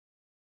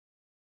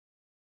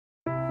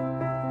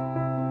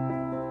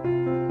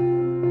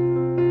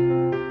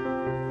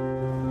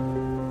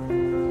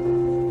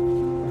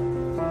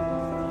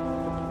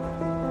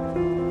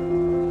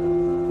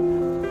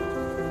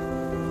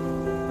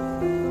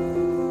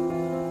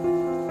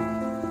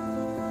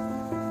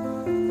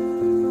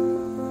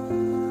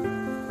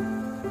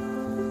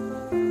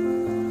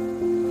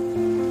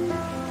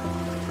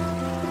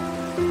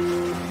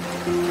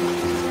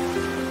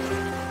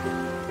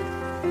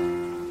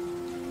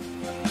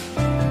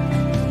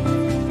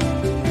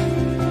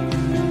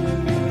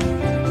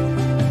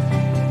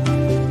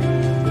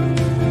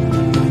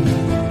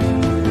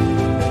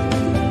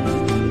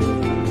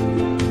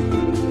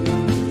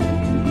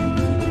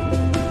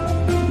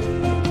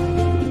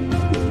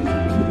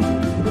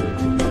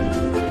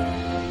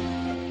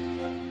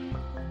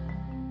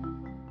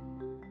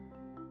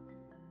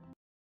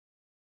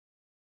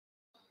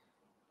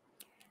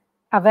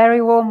A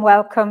very warm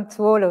welcome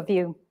to all of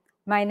you.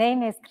 My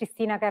name is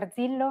Cristina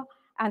Garzillo,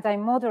 and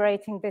I'm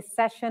moderating this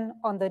session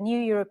on the new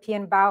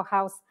European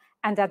Bauhaus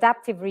and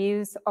adaptive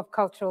reuse of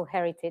cultural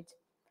heritage.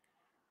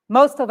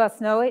 Most of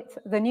us know it,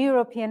 the new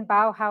European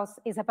Bauhaus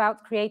is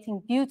about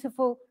creating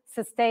beautiful,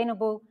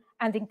 sustainable,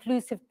 and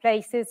inclusive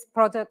places,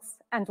 products,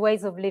 and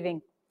ways of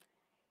living.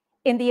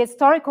 In the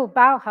historical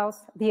Bauhaus,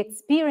 the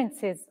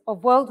experiences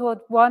of World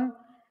War I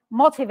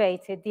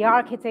motivated the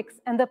architects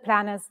and the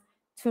planners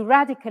to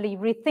radically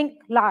rethink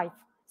life,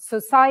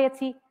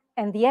 society,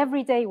 and the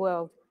everyday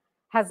world,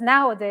 as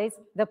nowadays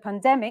the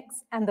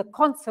pandemics and the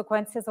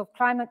consequences of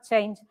climate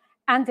change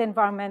and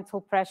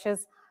environmental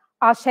pressures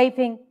are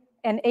shaping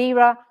an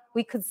era,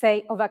 we could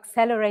say, of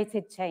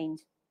accelerated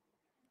change.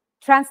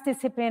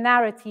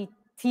 Transdisciplinarity,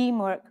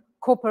 teamwork,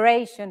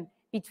 cooperation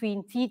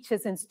between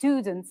teachers and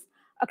students,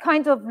 a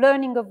kind of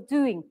learning of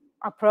doing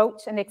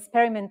approach and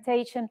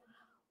experimentation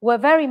were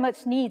very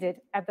much needed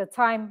at the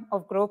time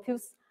of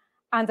Gropius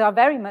and are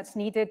very much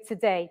needed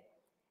today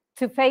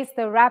to face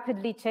the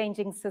rapidly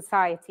changing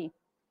society.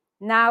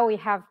 Now we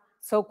have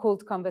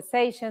so-called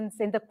conversations.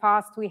 In the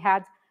past, we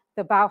had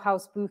the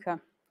Bauhaus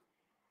Bücher.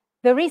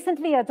 The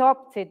recently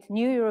adopted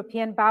new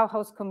European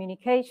Bauhaus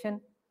communication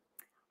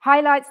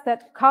highlights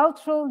that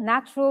cultural,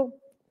 natural,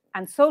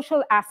 and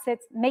social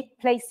assets make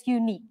place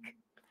unique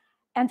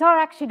and are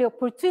actually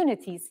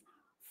opportunities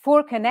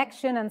for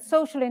connection and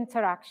social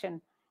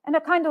interaction, and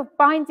a kind of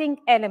binding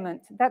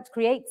element that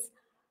creates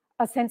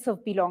a sense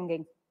of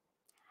belonging.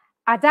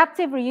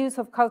 Adaptive reuse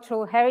of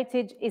cultural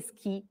heritage is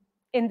key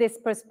in this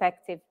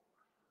perspective.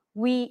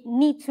 We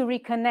need to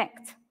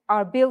reconnect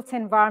our built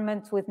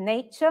environment with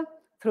nature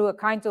through a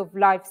kind of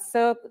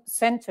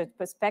life-centered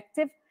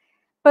perspective,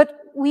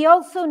 but we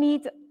also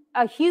need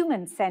a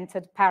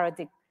human-centered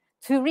paradigm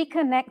to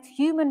reconnect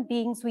human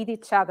beings with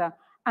each other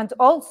and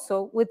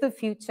also with the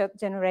future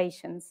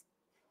generations.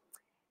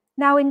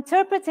 Now,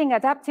 interpreting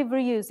adaptive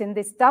reuse in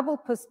this double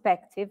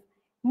perspective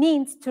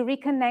means to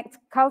reconnect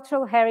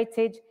cultural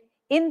heritage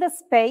in the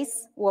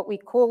space, what we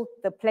call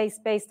the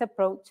place-based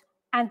approach,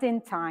 and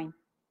in time.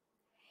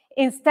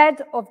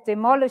 Instead of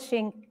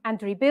demolishing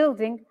and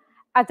rebuilding,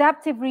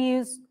 adaptive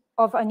reuse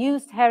of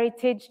unused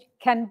heritage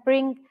can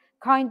bring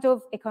kind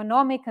of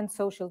economic and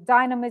social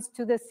dynamism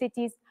to the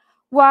cities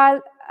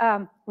while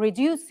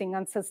reducing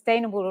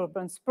unsustainable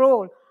urban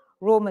sprawl,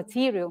 raw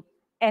material,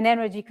 and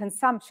energy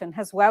consumption,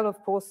 as well, of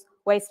course,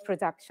 waste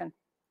production.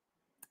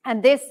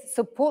 And this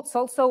supports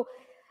also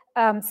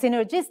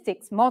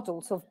synergistic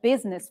models of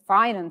business,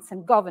 finance,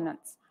 and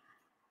governance.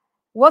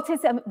 What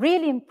is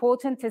really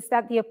important is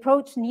that the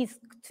approach needs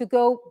to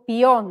go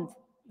beyond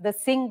the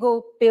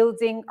single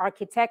building,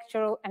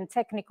 architectural, and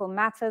technical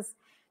matters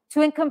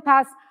to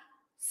encompass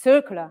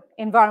circular,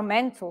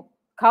 environmental,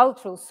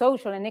 cultural,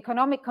 social, and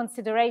economic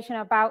consideration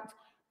about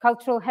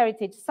cultural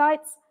heritage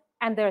sites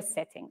and their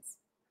settings.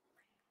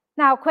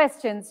 Now,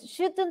 questions: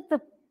 shouldn't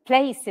the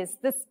places,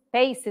 the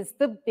spaces,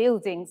 the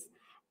buildings,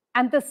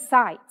 and the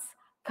sites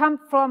come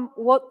from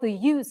what the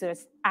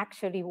users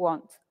actually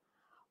want?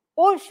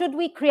 Or should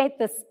we create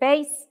the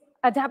space,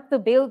 adapt the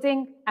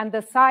building and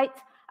the site,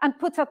 and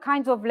put a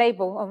kind of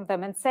label on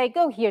them and say,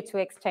 go here to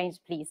exchange,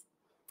 please?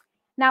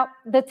 Now,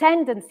 the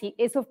tendency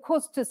is, of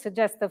course, to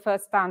suggest the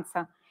first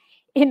answer,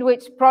 in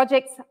which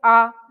projects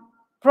are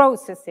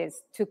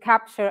processes to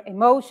capture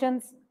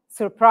emotions,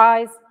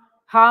 surprise,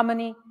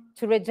 harmony,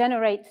 to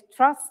regenerate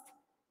trust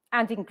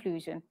and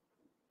inclusion.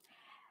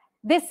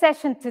 This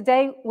session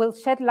today will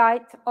shed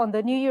light on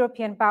the new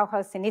European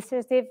Bauhaus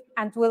initiative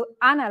and will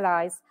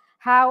analyze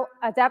how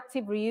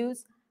adaptive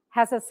reuse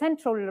has a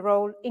central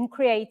role in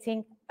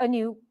creating a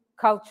new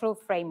cultural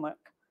framework.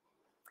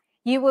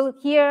 You will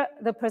hear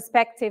the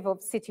perspective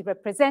of city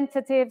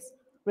representatives,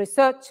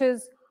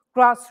 researchers,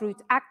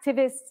 grassroots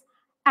activists,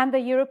 and the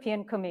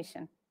European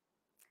Commission.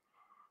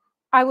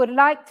 I would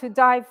like to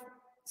dive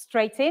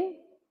straight in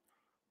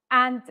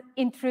and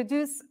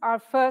introduce our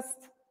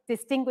first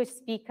distinguished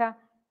speaker,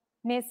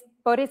 Ms.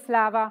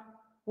 Borislava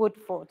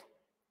Woodford.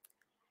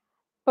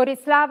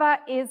 Borislava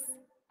is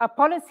a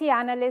policy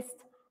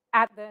analyst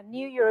at the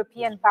new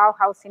European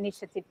Bauhaus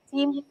initiative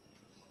team,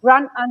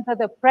 run under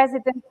the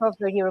president of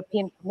the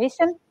European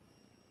Commission,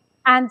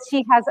 and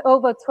she has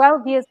over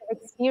 12 years of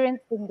experience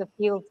in the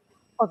field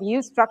of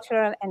youth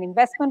structural and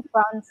investment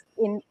funds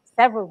in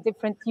several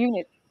different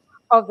units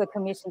of the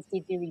Commission's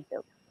DG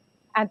Rebuild.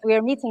 And we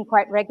are meeting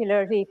quite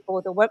regularly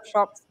for the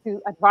workshops to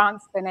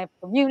advance the NEV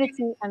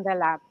community and the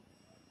lab.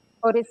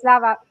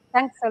 Borislava,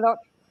 thanks a lot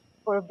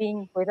for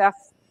being with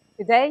us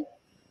today,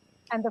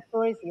 and the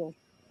floor is yours.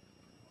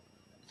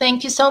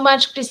 Thank you so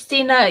much,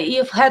 Cristina.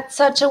 You've had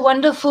such a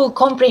wonderful,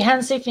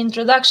 comprehensive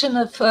introduction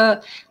of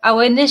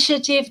our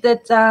initiative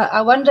that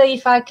I wonder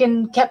if I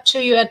can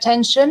capture your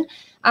attention.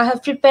 I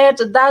have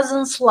prepared a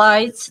dozen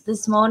slides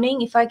this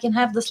morning. If I can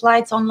have the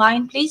slides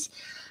online, please.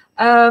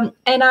 And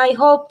I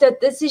hope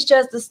that this is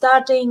just the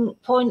starting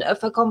point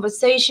of a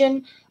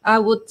conversation. I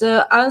would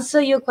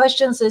answer your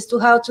questions as to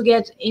how to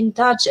get in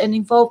touch and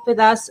involved with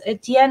us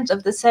at the end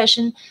of the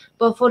session.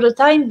 But for the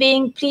time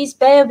being, please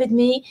bear with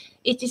me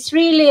it is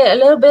really a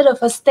little bit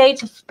of a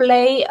state of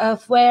play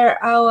of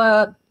where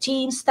our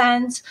team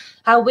stands,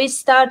 how we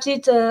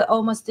started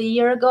almost a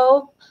year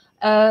ago,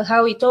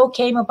 how it all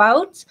came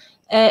about,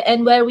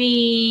 and where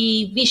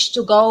we wish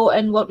to go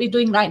and what we're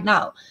doing right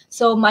now.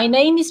 So my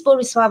name is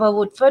Borislava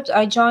Woodford.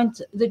 I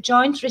joined the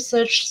Joint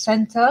Research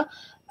Center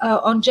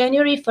on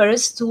January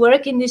 1st to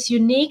work in this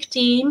unique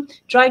team,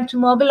 trying to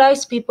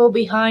mobilize people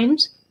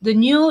behind the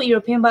new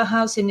European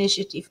Bauhaus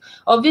initiative.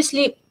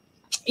 Obviously,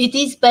 it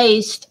is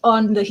based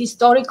on the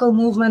historical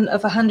movement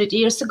of 100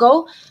 years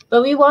ago,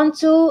 but we want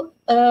to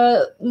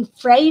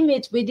frame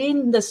it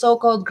within the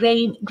so-called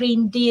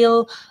Green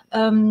Deal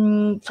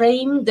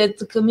frame that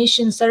the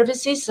Commission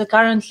services are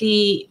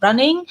currently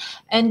running,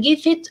 and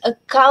give it a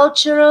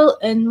cultural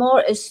and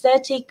more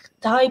aesthetic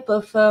type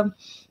of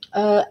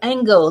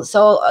angle.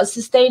 So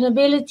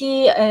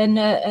sustainability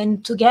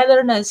and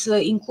togetherness,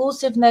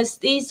 inclusiveness,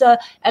 these are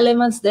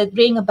elements that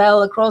ring a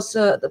bell across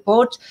the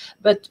board.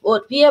 But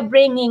what we are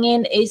bringing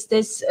in is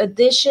this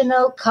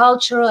additional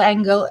cultural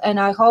angle, and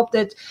I hope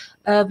that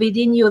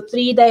within your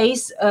 3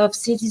 days of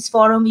Cities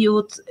Forum, you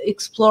would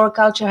explore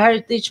culture,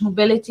 heritage,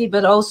 mobility,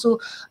 but also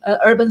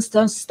urban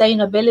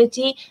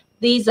sustainability.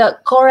 These are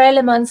core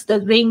elements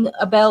that ring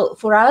a bell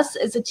for us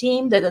as a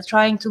team that are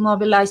trying to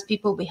mobilize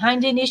people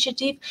behind the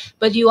initiative,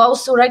 but you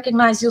also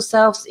recognize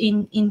yourselves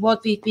in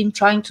what we've been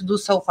trying to do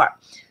so far.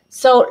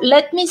 So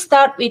let me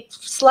start with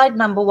slide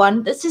number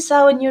 1. This is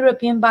our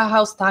European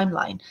Bauhaus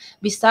timeline.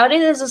 We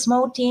started as a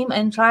small team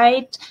and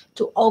tried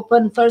to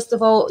open, first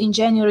of all, in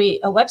January,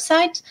 a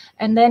website,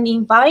 and then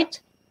invite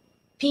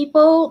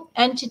people,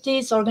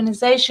 entities,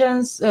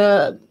 organizations,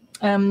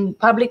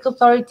 public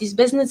authorities,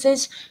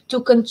 businesses to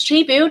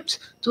contribute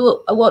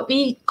to what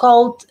we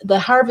called the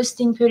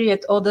harvesting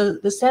period, or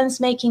the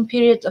sense-making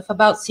period of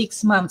about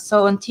 6 months.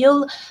 So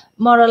until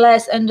more or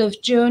less end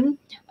of June,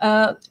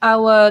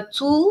 our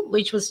tool,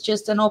 which was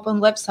just an open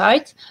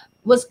website,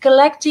 was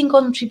collecting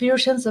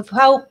contributions of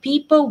how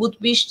people would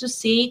wish to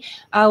see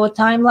our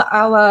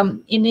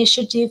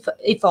initiative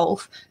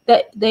evolve.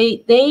 That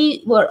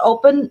they were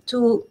open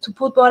to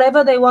put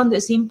whatever they want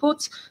as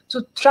inputs,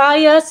 to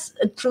try us,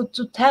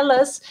 to tell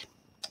us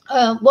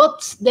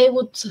what they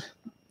would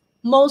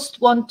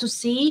most want to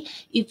see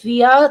if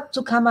we are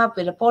to come up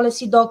with a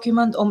policy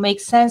document or make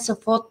sense of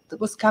what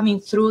was coming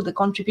through the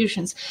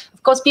contributions.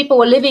 Of course, people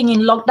were living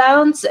in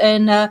lockdowns,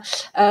 and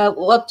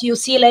what you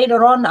see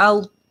later on,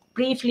 I'll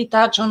briefly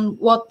touch on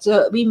what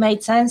we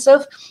made sense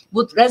of,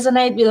 would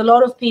resonate with a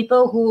lot of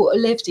people who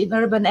lived in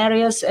urban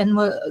areas and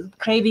were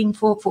craving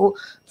for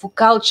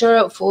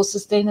culture, for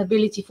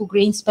sustainability, for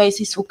green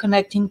spaces, for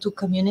connecting to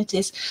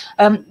communities.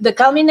 The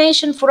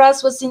culmination for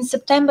us was in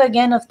September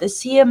again of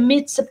this year,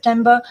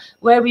 mid-September,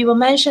 where we were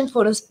mentioned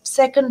for the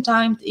second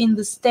time in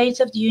the State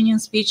of the Union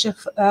speech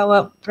of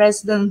our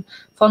President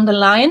von der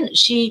Leyen.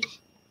 She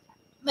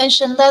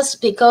mentioned us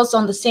because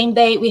on the same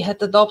day we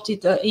had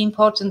adopted an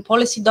important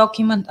policy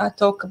document. I'll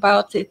talk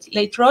about it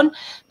later on.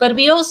 But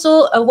we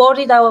also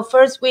awarded our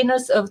first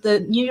winners of the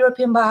New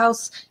European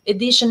Bauhaus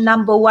edition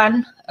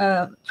 #1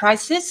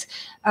 prizes.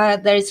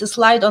 There is a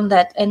slide on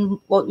that. And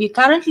what we're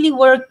currently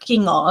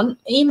working on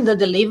in the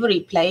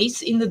delivery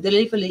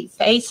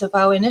phase of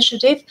our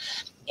initiative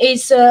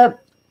is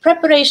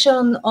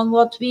preparation on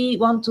what we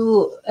want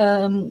to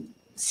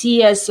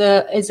see as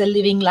a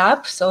living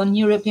lab, so an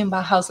European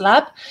Bauhaus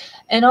lab,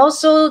 and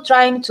also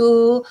trying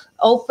to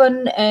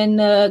open and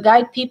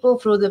guide people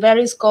through the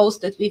various goals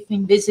that we've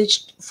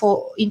envisaged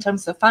for in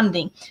terms of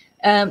funding.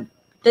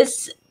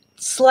 This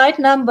slide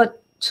number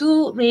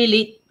 2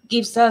 really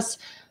gives us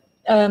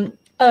an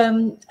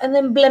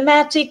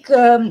emblematic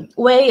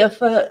way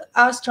of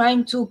us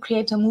trying to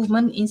create a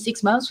movement in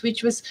 6 months,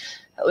 which was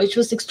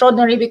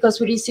extraordinary because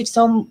we received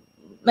so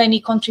many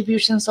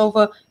contributions,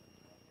 over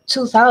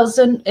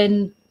 2,000,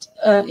 and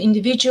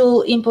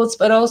individual inputs,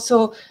 but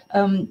also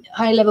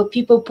high-level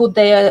people put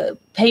their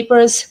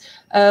papers.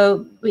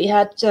 We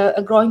had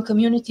a growing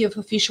community of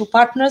official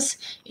partners.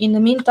 In the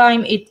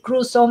meantime, it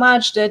grew so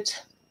much that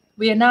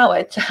we are now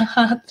at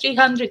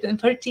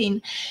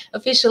 313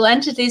 official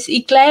entities.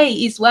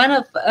 ICLEI is one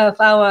of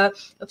our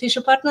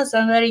official partners.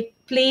 I'm very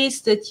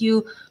pleased that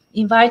you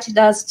invited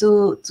us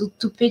to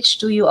pitch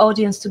to your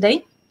audience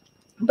today.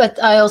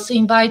 But I also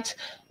invite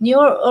new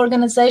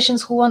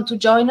organizations who want to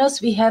join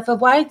us. We have a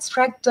wide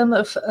spectrum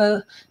of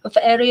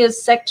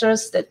areas,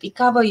 sectors that we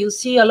cover. You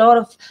see a lot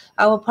of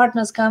our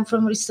partners come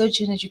from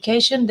research and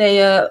education.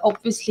 They are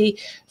obviously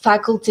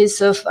faculties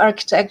of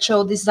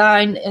architectural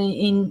design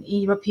in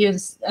European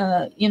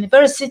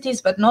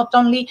universities, but not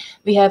only.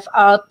 We have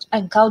art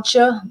and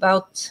culture,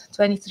 about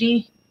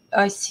 23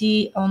 I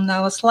see on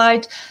our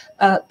slide,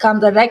 come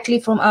directly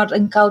from art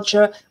and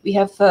culture. We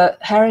have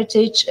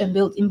heritage and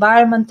built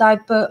environment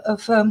type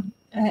of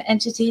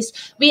entities.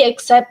 We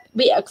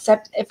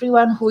accept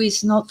everyone who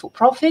is not for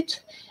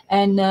profit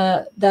and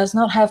does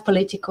not have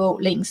political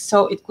links.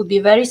 So it could be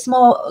a very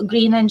small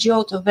green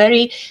NGO to a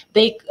very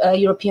big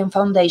European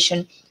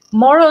foundation.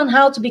 More on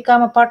how to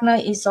become a partner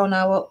is on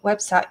our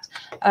website.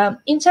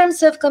 In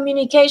terms of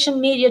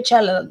communication media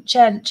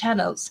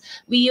channels,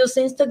 we use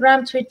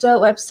Instagram, Twitter,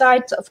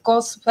 website. Of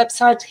course,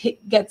 website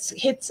gets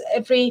hits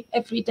every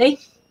day.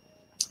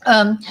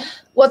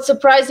 What's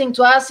surprising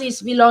to us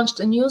is we launched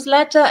a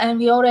newsletter and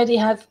we already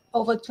have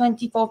over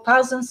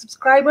 24,000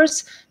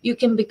 subscribers. You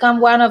can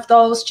become one of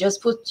those.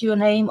 Just put your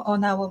name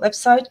on our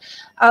website.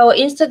 Our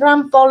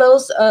Instagram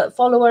followers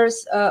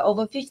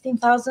over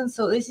 15,000.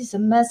 So this is a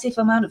massive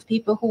amount of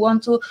people who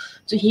want to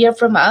hear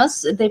from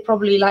us. They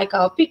probably like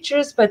our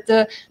pictures, but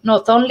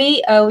not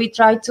only. We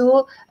try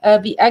to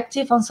be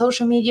active on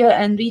social media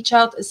and reach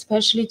out,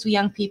 especially to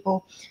young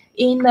people.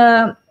 In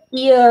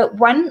year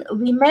one,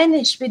 we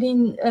managed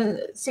within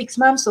 6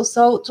 months or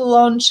so to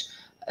launch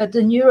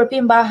the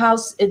European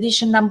Bauhaus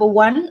edition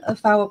 #1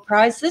 of our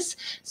prizes.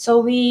 So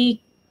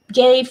we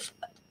gave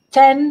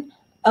 10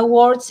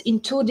 awards in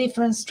 2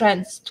 different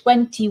strands,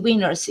 20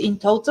 winners in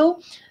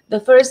total. The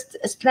first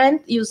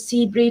strand you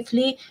see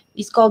briefly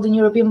is called the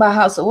European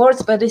Bauhaus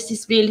Awards, but this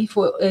is really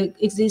for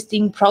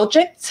existing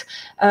projects,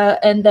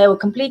 and they were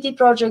completed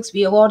projects.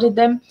 We awarded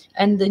them,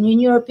 and the new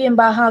European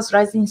Bauhaus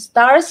Rising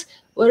Stars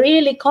were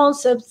really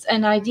concepts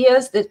and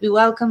ideas that we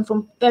welcome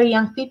from very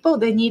young people.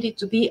 They needed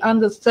to be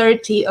under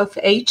 30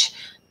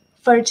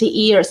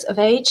 years of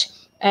age,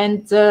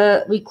 and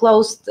we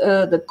closed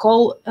the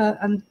call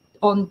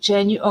on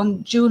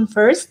June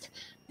 1st.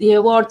 The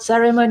award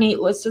ceremony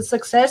was a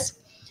success.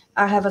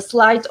 I have a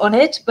slide on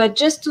it, but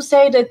just to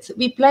say that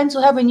we plan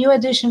to have a new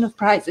edition of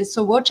prizes.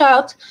 So watch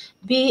out,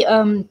 be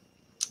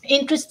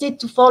interested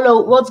to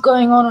follow what's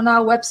going on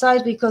our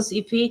website, because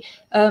if we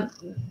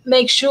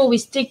make sure we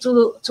stick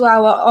to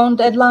our own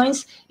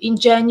deadlines, in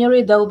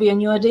January there will be a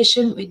new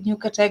edition with new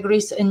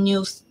categories and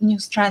new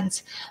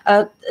strands.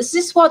 This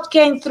is what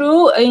came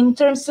through in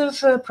terms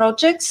of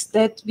projects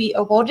that we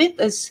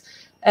awarded as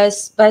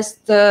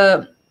best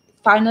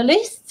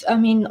finalists. I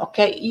mean,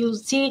 okay, you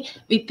see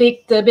we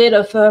picked a bit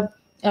of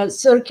a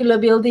circular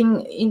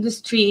building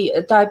industry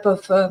type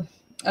of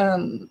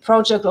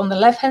project on the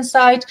left-hand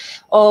side,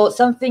 or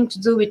something to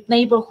do with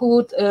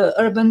neighborhood,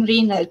 urban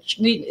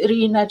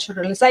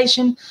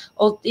renaturalization,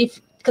 or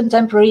if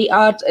contemporary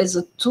art as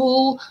a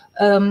tool,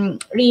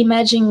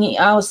 reimagining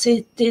our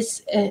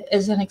cities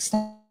as an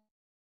extension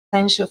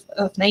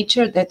of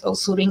nature. That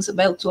also rings a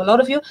bell to a lot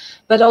of you.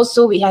 But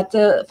also we had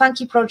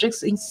funky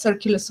projects in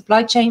circular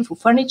supply chain for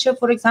furniture,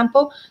 for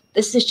example.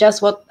 This is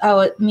just what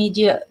our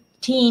media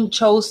team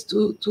chose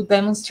to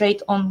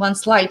demonstrate on one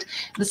slide.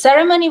 The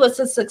ceremony was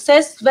a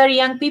success. Very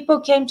young people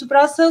came to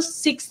Brussels,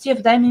 60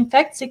 of them, in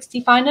fact,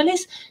 60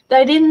 finalists.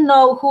 They didn't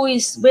know who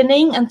is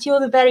winning until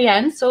the very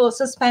end, so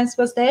suspense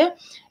was there.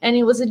 And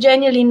it was a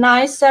genuinely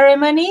nice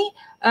ceremony.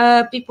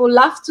 People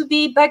loved to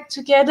be back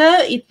together.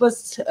 It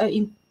was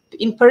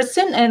in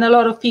person, and a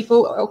lot of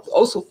people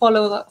also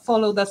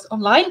followed us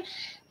online.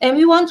 And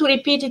we want to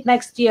repeat it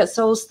next year,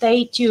 so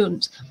stay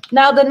tuned.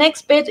 Now, the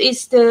next bit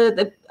is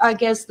the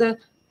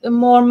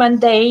more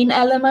mundane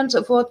element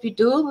of what we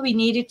do. We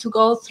needed to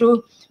go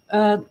through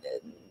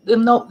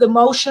the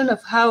motion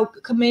of how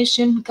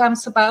commission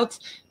comes about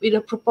with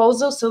a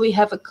proposal. So we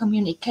have a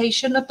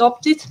communication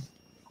adopted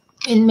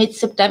in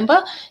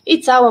mid-September.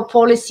 It's our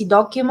policy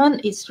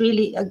document. It's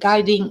really a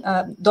guiding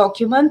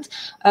document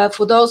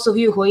for those of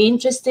you who are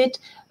interested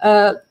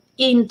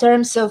in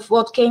terms of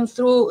what came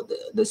through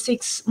the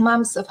 6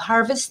 months of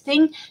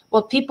harvesting.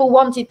 What people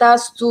wanted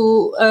us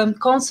to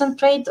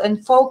concentrate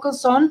and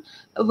focus on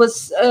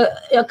was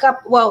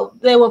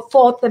there were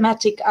 4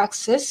 thematic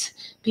axes.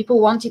 People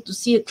wanted to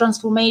see a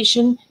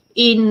transformation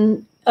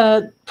in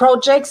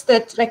projects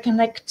that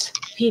reconnect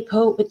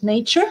people with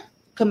nature,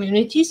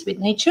 communities with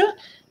nature.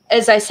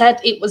 As I said,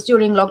 it was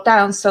during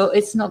lockdown, so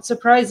it's not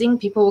surprising.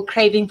 People were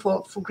craving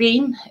for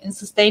green and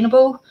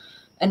sustainable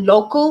and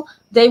local.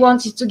 They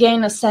wanted to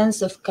gain a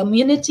sense of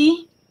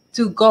community,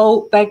 to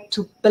go back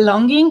to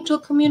belonging to a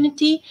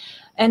community.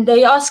 And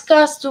they asked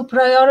us to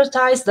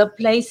prioritize the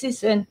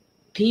places and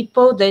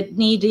people that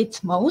need it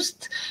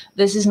most.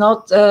 This is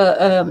not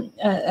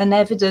an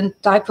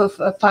evident type of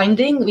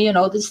finding. You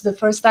know, this is the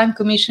first time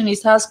Commission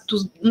is asked to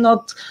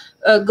not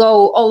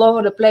go all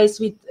over the place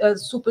with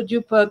super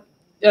duper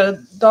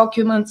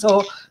documents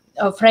or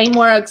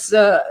frameworks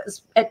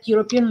at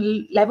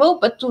European level,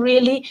 but to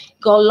really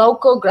go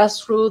local,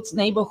 grassroots,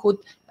 neighborhood,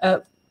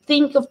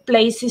 think of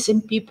places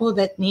and people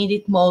that need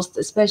it most,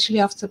 especially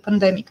after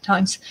pandemic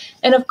times.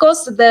 And of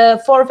course,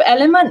 the 4th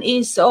element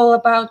is all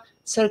about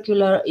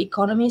circular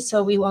economy.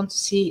 So we want to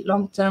see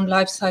long-term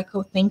life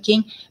cycle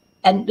thinking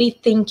and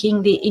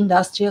rethinking the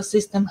industrial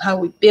system, how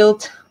we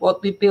build,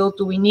 what we build,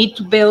 do we need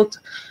to build,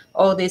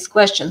 all these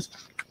questions.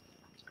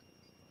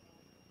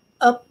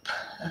 Up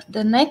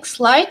the next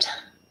slide.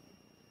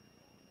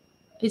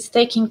 It's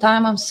taking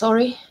time, I'm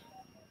sorry.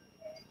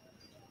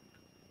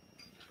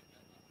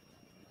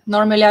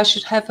 Normally I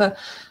should have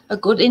a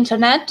good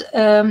internet.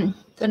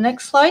 The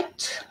next slide.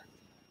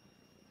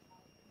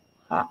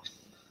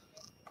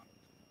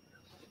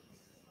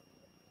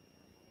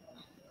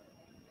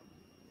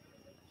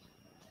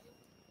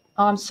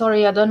 I'm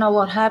sorry, I don't know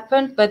what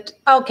happened, but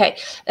okay.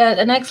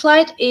 The next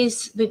slide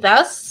is with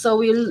us. So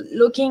we're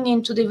looking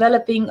into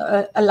developing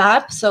a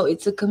lab. So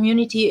it's a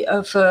community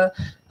of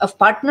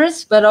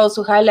partners, but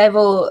also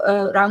high-level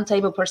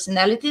roundtable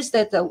personalities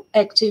that are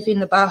active in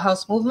the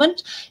Bauhaus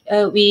movement.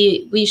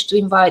 We wish to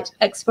invite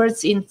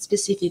experts in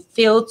specific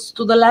fields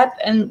to the lab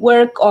and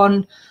work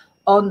on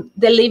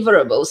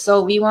deliverables.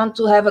 So we want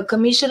to have a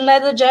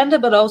commission-led agenda,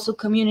 but also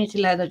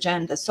community-led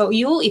agenda. So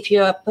you, if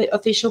you're an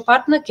official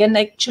partner, can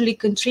actually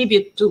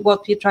contribute to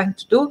what we're trying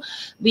to do.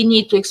 We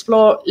need to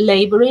explore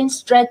labeling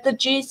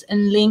strategies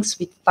and links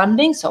with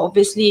funding. So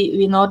obviously,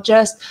 we're not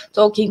just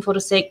talking for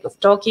the sake of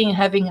talking and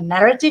having a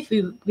narrative.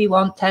 We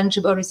want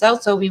tangible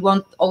results. So we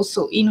want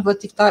also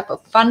innovative type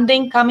of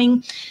funding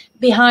coming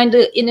behind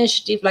the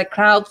initiative, like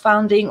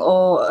crowdfunding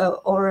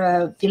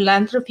or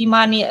philanthropy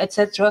money,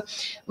 etc.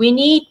 We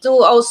need to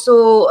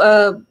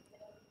also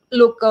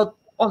look at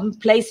on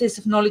places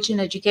of knowledge and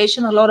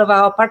education. A lot of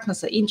our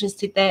partners are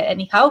interested there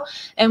anyhow,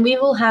 and we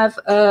will have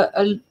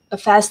a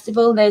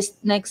festival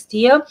next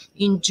year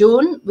in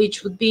June,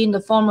 which would be in the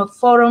form of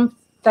forum,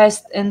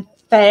 fest, and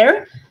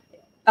fair.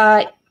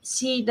 I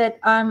see that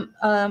I'm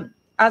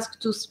asked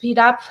to speed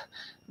up.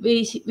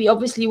 We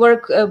obviously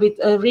work with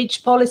a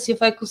rich policy of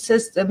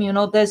ecosystem. You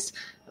know, there's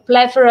a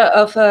plethora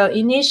of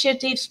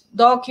initiatives,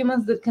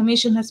 documents that the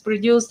Commission has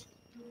produced.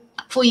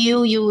 For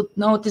you, you would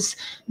notice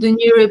the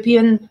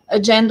European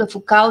Agenda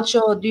for Culture,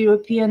 or the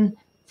European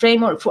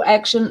Framework for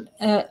Action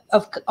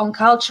on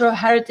Cultural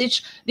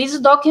Heritage. These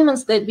are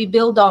documents that we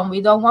build on.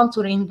 We don't want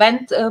to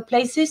reinvent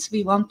places.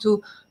 We want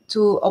to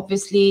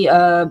obviously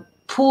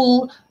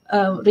pool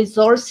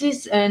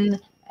resources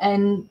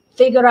and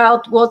figure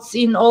out what's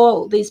in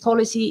all these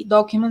policy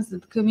documents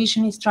that the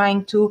Commission is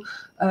trying to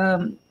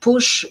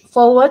push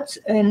forward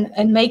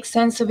and make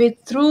sense of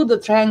it through the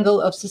triangle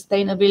of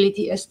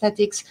sustainability,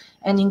 aesthetics,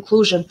 and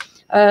inclusion.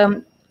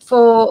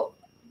 For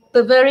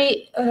the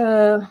very,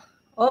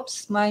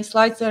 oops, my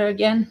slides are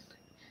again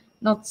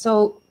not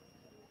so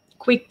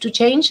quick to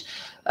change.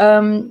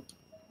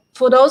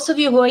 For those of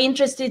you who are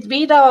interested,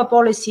 read our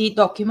policy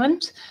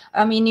document.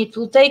 I mean, it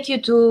will take you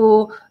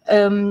to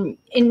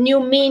in new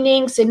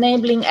meanings,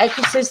 enabling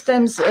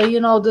ecosystems, you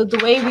know, the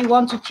way we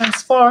want to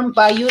transform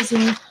by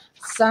using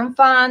some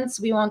funds.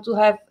 We want to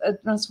have a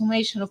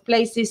transformation of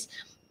places,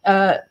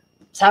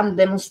 some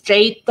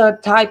demonstrator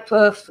type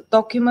of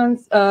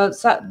documents,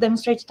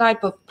 demonstrator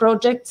type of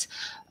projects,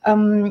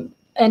 and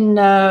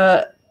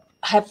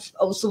have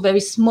also very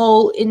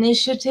small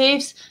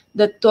initiatives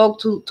that talk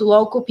to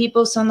local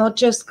people. So not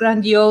just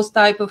grandiose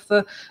type of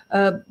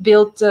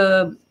built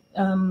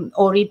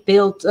or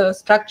rebuilt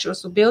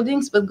structures or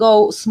buildings, but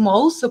go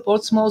small,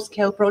 support small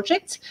scale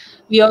projects.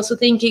 We're also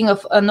thinking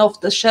of an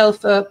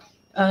off-the-shelf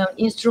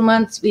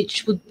instruments,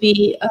 which would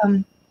be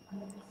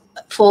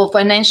for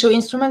financial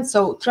instruments.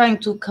 So trying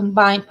to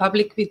combine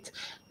public with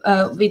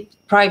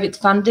private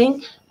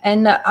funding.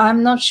 And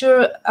I'm not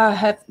sure, I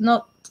have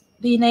not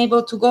been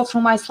able to go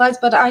through my slides,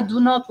 but I do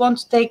not want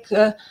to take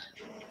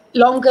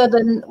longer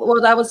than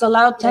what I was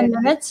allowed, 10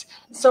 minutes.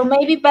 So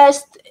maybe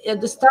best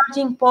the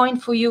starting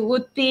point for you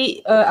would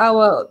be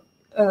our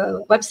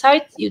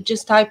website. You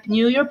just type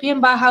New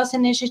European Bauhaus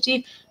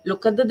Initiative,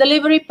 look at the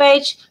delivery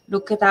page,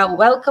 look at our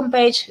welcome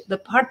page, the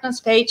partners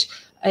page,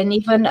 and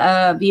even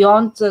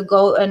beyond,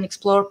 go and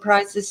explore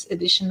prizes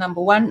edition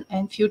 #1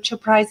 and future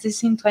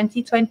prizes in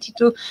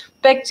 2022.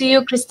 Back to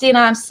you, Cristina.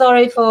 I'm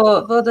sorry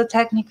for the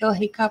technical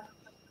hiccup.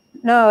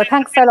 No,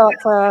 thanks a lot,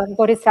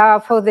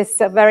 Borislava, for this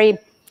very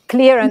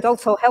clear and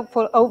also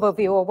helpful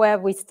overview of where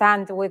we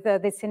stand with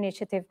this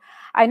initiative.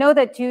 I know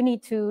that you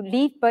need to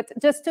leave, but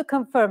just to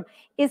confirm,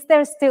 is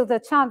there still the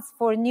chance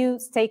for new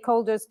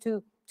stakeholders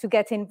to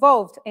get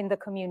involved in the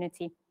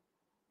community?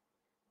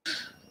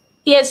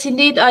 Yes,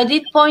 indeed. I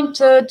did point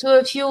to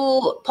a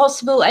few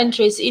possible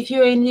entries. If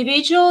you're an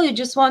individual, you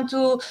just want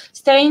to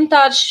stay in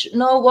touch,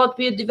 know what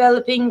we're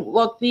developing,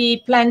 what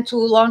we plan to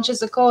launch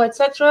as a call,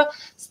 etc.,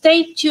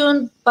 stay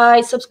tuned by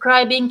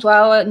subscribing to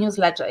our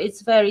newsletter.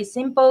 It's very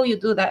simple. You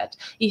do that.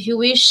 If you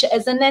wish,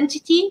 as an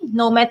entity,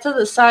 no matter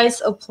the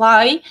size,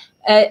 apply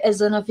as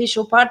an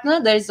official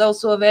partner. There is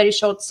also a very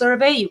short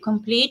survey you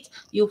complete.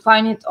 You'll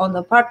find it on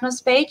the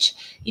partners page.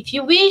 If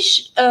you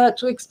wish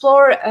to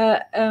explore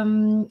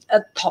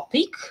a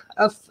topic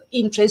of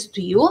interest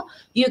to you,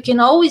 you can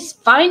always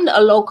find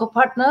a local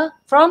partner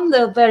from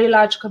the very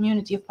large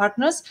community of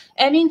partners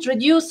and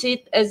introduce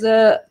it as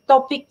a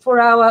topic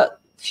for our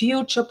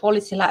future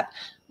policy lab.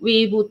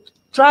 We would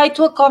try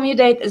to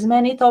accommodate as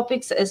many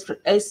topics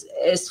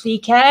as we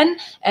can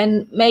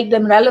and make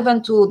them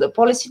relevant to the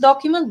policy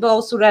document, but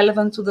also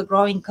relevant to the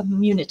growing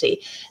community.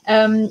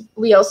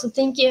 We're also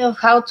thinking of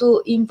how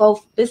to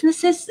involve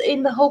businesses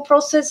in the whole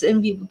process,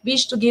 and we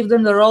wish to give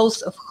them the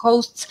roles of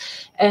hosts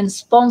and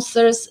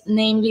sponsors,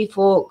 namely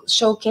for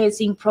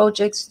showcasing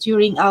projects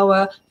during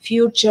our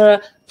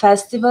future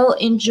festival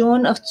in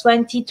June of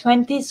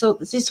 2020. So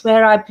this is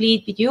where I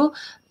plead with you,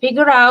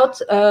 figure out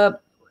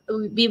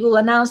we will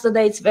announce the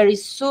dates very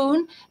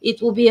soon.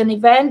 It will be an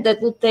event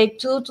that will take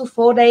 2 to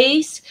 4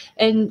 days,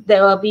 and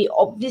there will be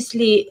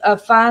obviously a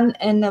fun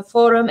and a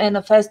forum and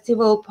a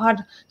festival part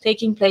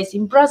taking place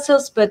in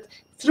Brussels, but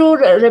through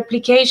the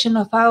replication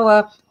of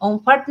our own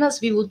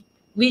partners, we would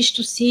wish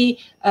to see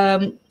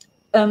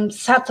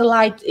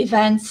satellite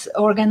events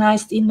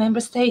organized in member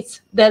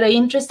states that are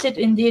interested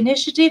in the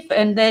initiative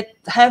and that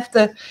have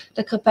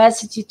the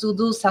capacity to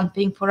do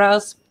something for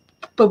us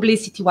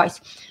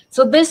publicity-wise.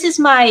 So this is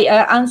my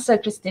answer,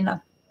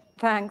 Cristina.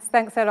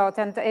 Thanks a lot.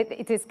 And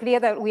it is clear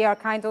that we are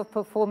kind of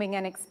performing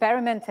an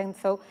experiment, and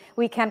so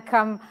we can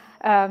come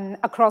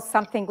across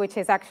something which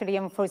is actually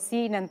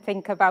unforeseen and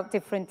think about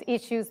different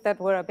issues that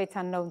were a bit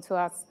unknown to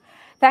us.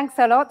 Thanks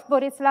a lot,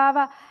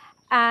 Borislava.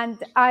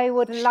 And I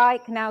would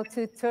like now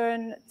to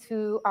turn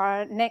to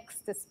our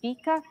next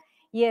speaker,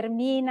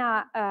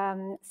 Jermina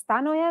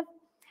Stanojev.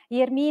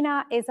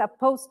 Jermina is a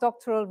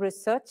postdoctoral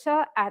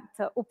researcher at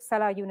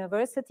Uppsala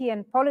University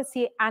and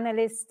policy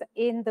analyst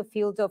in the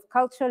field of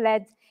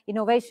culture-led,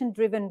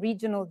 innovation-driven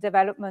regional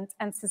development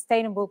and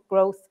sustainable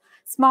growth,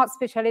 smart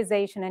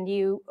specialization and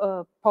EU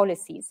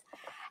policies.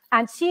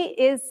 And she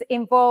is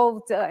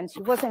involved, and she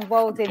was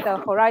involved in the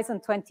Horizon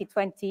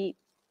 2020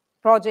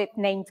 project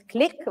named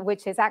CLIC,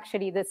 which is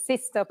actually the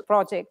sister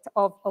project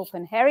of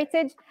Open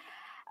Heritage,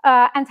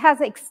 and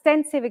has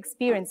extensive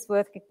experience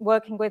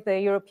working with the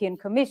European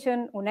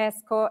Commission,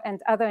 UNESCO,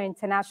 and other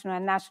international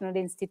and national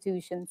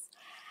institutions.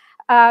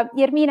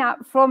 Jermina,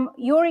 from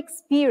your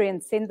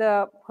experience in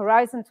the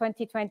Horizon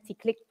 2020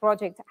 CLIC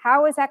project,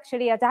 how is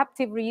actually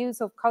adaptive reuse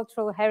of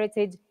cultural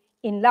heritage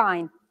in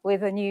line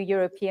with the new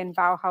European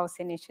Bauhaus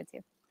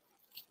initiative?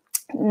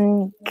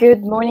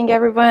 Good morning,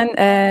 everyone.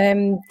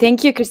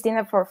 Thank you,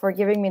 Cristina, for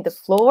giving me the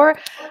floor.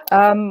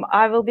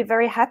 I will be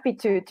very happy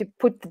to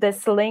put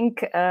this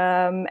link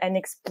and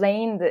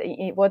explain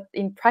what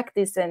in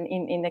practice and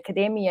in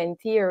academia and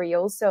theory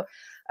also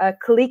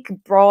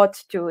CLIC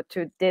brought to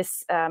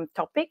this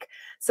topic.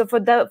 So for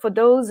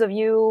those of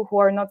you who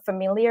are not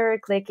familiar,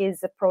 CLIC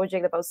is a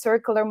project about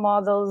circular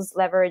models,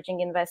 leveraging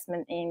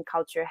investment in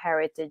culture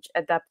heritage,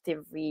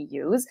 adaptive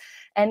reuse.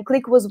 And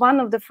CLIC was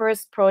one of the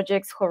first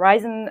projects,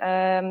 Horizon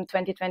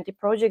 2020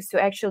 projects,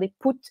 to actually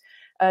put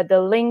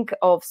the link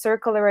of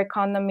circular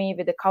economy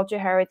with the culture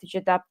heritage,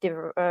 adaptive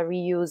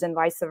reuse, and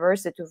vice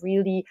versa, to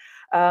really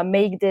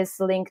make this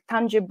link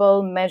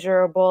tangible,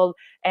 measurable,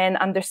 and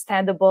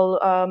understandable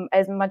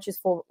as much as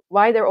for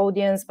wider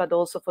audience, but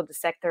also for the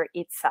sector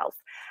itself.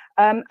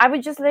 I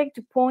would just like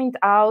to point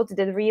out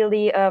that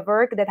really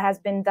work that has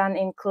been done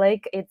in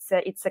CLIC, it's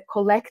a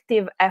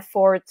collective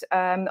effort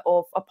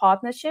of a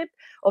partnership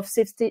of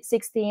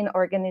 16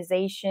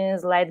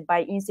 organizations led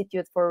by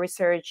Institute for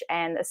Research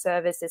and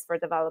Services for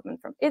Development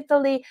from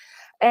Italy,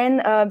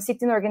 and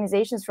 16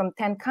 organizations from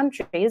 10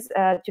 countries,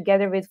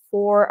 together with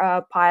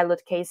 4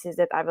 pilot cases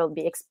that I will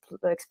be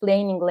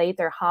explaining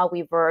later how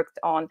we worked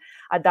on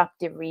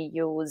adaptive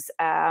reuse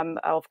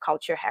of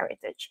culture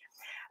heritage.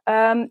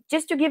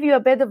 Just to give you a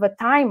bit of a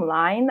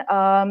timeline,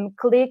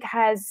 CLIC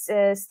has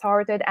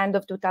started end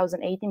of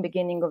 2018,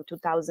 beginning of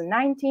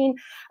 2019.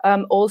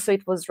 Also,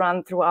 it was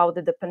run throughout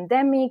the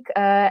pandemic,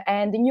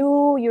 and the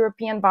new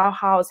European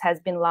Bauhaus has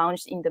been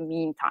launched in the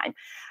meantime.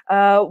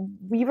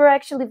 We were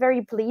actually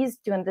very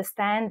pleased to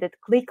understand that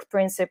CLIC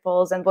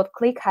principles and what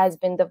CLIC has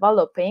been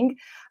developing,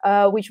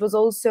 which was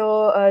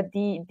also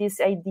this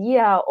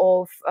idea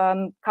of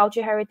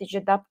culture heritage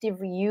adaptive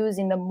reuse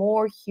in a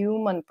more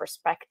human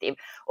perspective,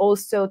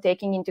 also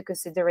taking into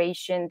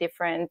consideration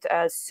different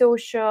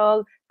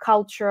social,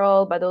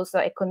 cultural, but also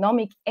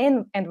economic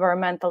and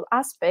environmental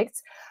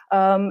aspects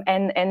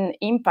and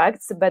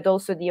impacts, but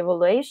also the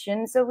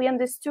evaluation. So we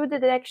understood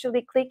that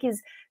actually CLIC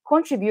is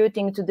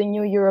contributing to the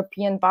new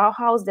European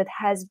Bauhaus that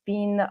has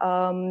been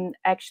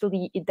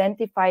actually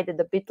identified at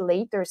a bit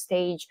later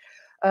stage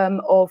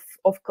of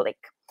CLIC.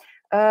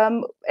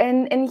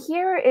 And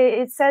here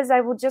it says,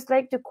 I would just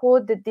like to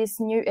quote that this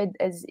new,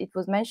 as it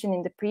was mentioned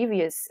in the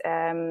previous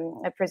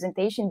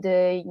presentation,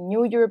 the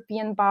new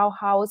European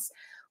Bauhaus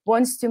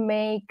wants to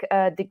make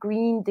the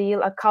Green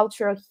Deal a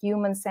cultural,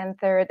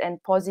 human-centered,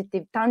 and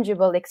positive,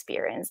 tangible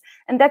experience.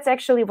 And that's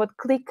actually what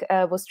CLIC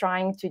was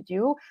trying to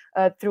do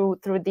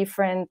through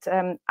different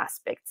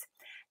aspects.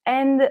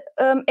 And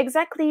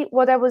exactly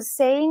what I was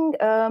saying,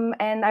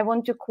 and I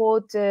want to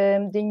quote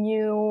the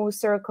new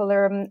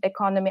Circular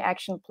Economy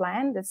Action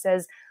Plan that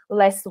says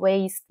less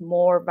waste,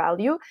 more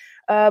value.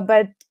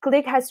 But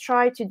CLIC has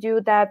tried to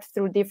do that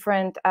through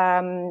different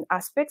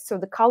aspects. So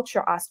the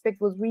culture aspect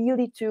was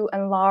really to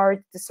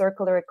enlarge the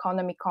circular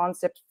economy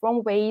concept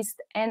from waste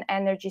and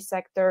energy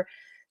sector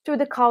to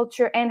the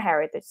culture and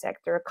heritage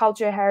sector.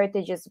 Culture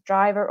heritage is a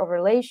driver of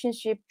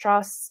relationship,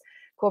 trust,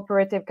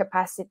 cooperative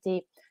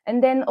capacity.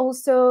 And then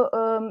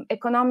also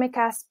economic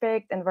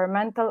aspect,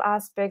 environmental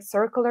aspect,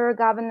 circular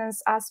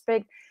governance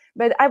aspect.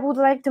 But I would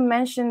like to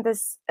mention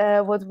this,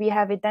 what we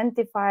have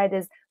identified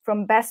as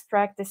from best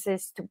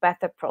practices to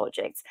better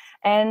projects.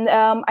 And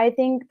I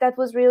think that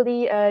was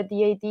really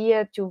the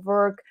idea, to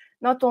work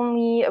not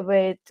only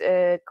with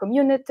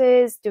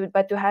communities,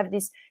 but to have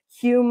this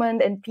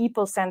human and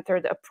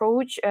people-centered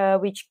approach,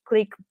 which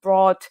CLEC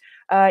brought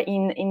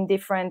in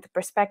different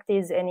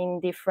perspectives and in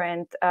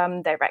different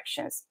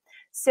directions.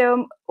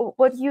 So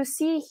what you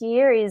see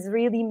here is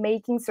really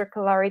making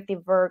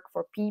circularity work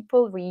for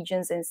people,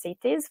 regions, and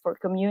cities, for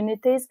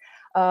communities,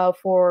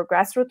 for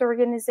grassroots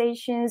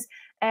organizations.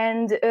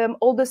 And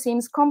although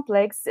seems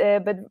complex,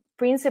 but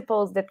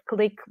principles that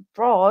CLEC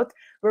brought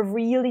were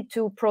really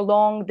to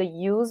prolong the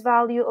use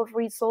value of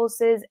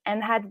resources,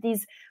 and had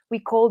these, we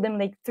call them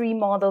like three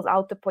models: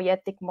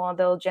 autopoietic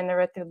model,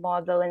 generative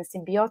model, and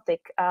symbiotic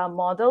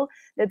model,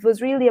 that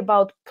was really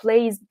about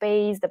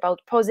place-based, about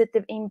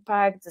positive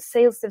impact, the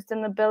sales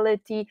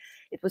sustainability.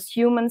 It was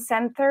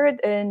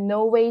human-centered,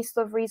 no waste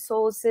of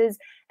resources,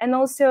 and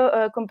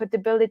also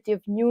compatibility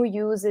of new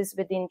uses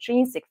with the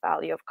intrinsic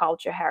value of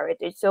culture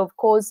heritage. So of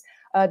course,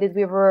 that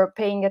we were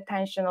paying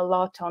attention a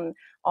lot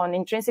on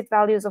intrinsic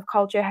values of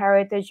culture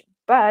heritage,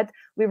 but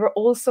we were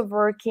also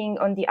working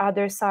on the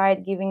other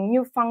side, giving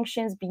new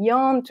functions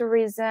beyond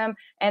tourism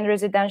and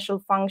residential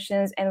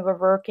functions, and we're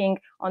working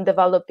on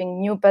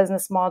developing new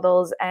business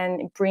models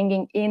and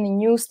bringing in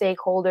new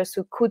stakeholders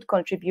who could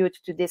contribute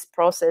to this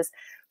process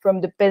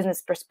from the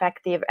business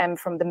perspective and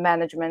from the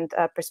management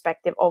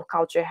perspective of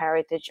culture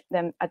heritage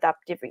and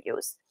adaptive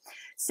reuse.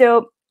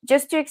 So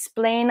just to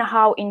explain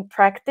how in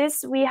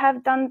practice we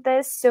have done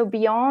this, so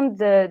beyond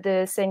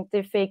the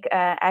scientific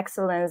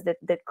excellence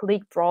that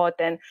CLEC brought,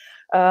 and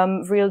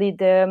really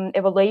the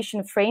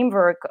evaluation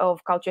framework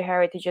of culture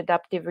heritage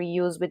adaptive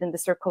reuse within the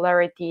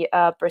circularity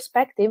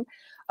perspective,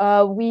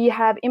 we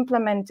have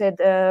implemented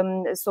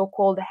a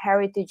so-called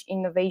heritage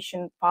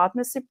innovation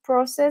partnership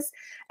process,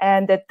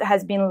 and that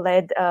has been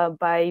led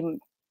by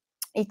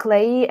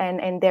ICLEI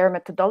and their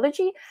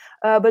methodology,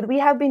 but we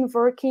have been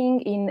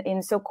working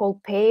in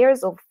so-called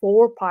pairs of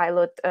 4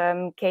 pilot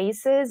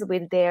cases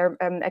with their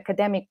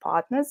academic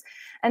partners,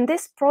 and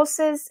this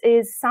process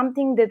is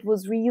something that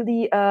was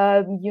really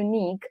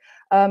unique.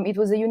 It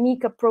was a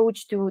unique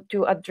approach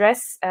to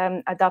address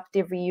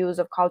adaptive reuse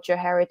of culture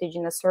heritage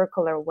in a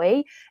circular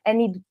way,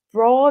 and it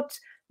brought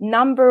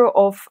number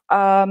of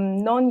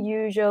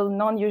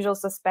non-usual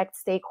suspect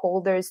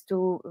stakeholders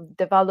to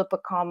develop a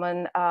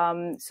common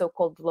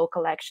so-called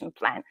local action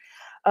plan.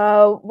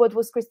 What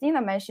was Cristina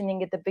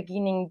mentioning at the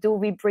beginning, do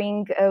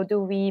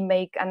we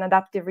make an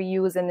adaptive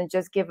reuse and then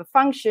just give a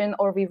function,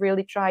 or we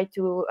really try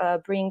to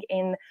bring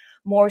in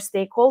more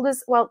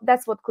stakeholders? Well,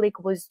 that's what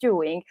CLEC was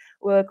doing.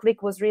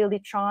 CLEC was really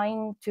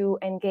trying to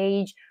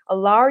engage a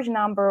large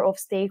number of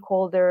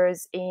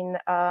stakeholders in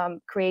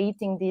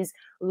creating these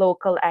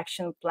local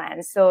action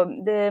plans. So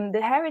the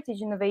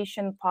Heritage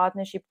Innovation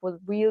Partnership was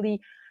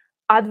really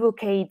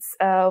advocates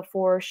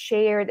for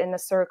shared and a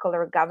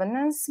circular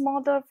governance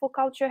model for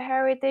culture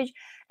heritage,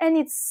 and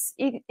it's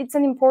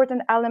an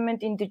important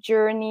element in the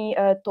journey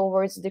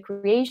towards the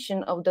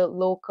creation of the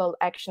local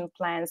action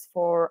plans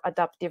for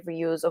adaptive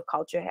reuse of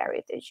culture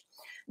heritage.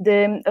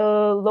 The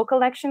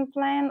local action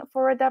plan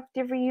for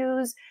adaptive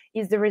reuse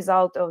is the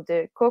result of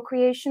the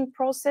co-creation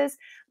process,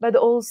 but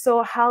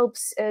also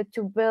helps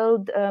to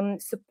build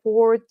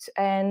support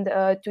and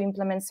to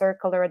implement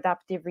circular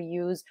adaptive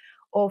reuse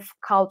of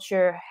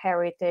culture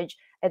heritage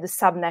at the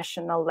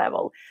subnational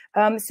level.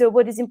 So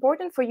what is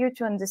important for you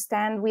to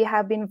understand, we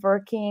have been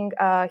working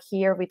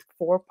here with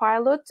 4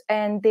 pilots,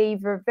 and they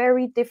were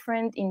very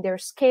different in their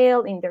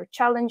scale, in their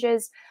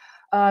challenges,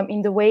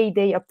 in the way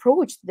they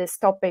approached this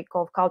topic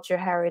of culture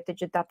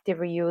heritage, adaptive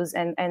reuse,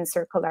 and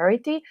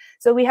circularity.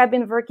 So we have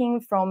been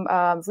working from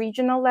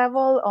regional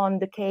level on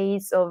the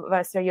case of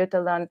Västra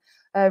Götaland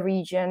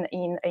region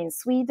in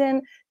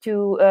Sweden,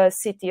 to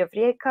city of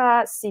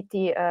Rijeka,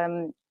 city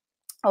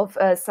of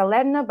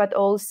Salerno, but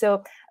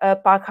also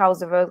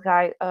Parkhuis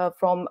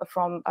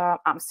from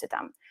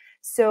Amsterdam.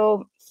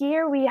 So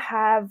here we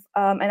have,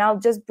 and I'll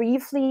just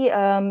briefly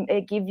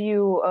give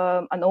you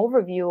an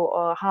overview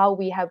of how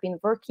we have been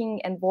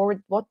working and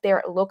what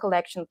their local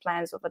action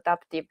plans of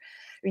adaptive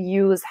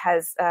reuse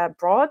has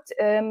brought.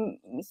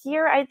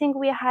 Here, I think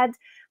we had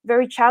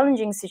very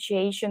challenging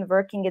situation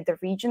working at the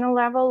regional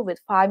level with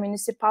 5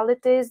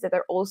 municipalities that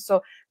are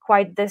also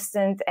quite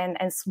distant and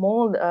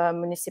small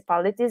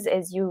municipalities.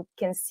 As you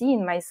can see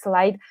in my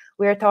slide,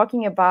 we are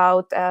talking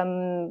about,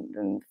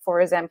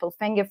 for example,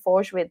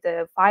 Fengefors with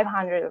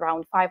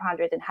around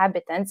 500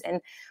 inhabitants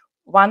and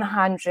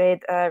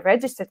 100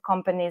 registered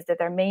companies that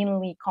are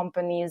mainly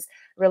companies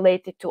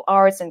related to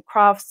arts and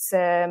crafts,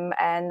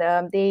 and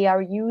they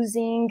are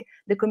using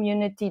the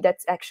community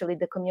that's actually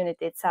the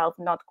community itself,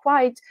 not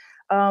quite,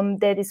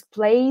 that is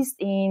placed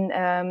in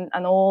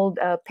an old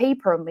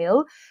paper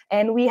mill.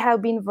 And we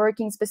have been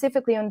working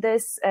specifically on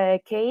this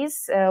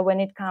case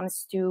when it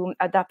comes to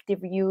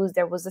adaptive reuse.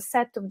 There was a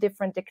set of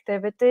different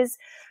activities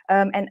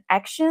and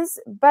actions,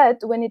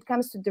 but when it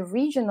comes to the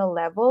regional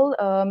level,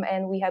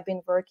 and we have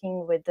been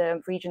working with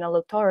the regional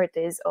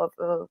authorities of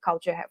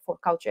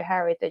culture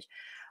heritage,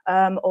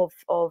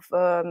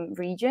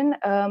 region.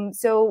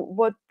 So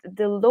what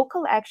the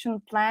local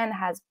action plan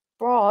has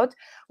brought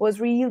was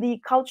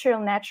really cultural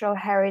natural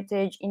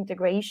heritage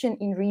integration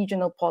in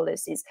regional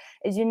policies.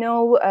 As you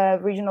know,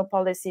 regional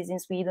policies in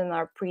Sweden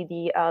are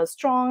pretty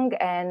strong,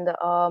 and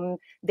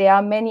there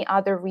are many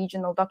other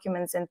regional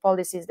documents and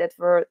policies that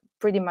were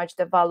pretty much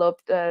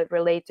developed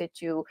related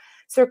to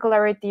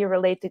circularity,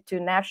 related to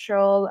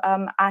natural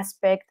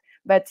aspect.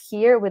 But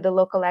here with the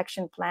local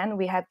action plan,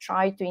 we have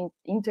tried to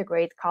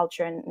integrate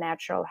culture and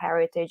natural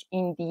heritage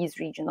in these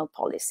regional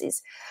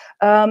policies.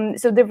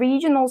 So the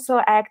region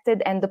also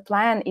acted, and the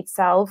plan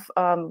itself,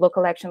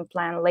 local action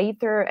plan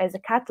later, as a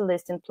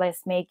catalyst in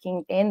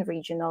placemaking and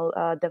regional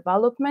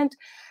development.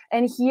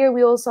 And here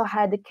we also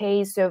had the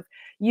case of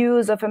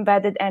use of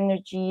embedded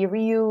energy,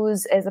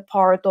 reuse as a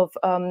part of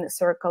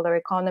circular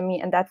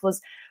economy. And that was,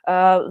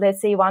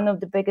 let's say, one of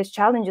the biggest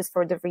challenges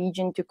for the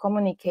region to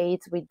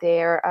communicate with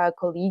their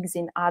colleagues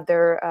in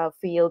other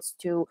fields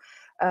to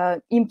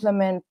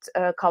implement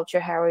culture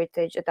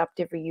heritage,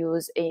 adaptive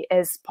reuse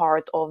as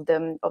part of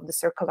the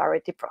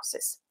circularity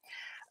process.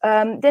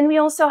 Then we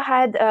also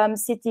had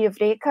City of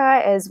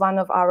Rijeka as one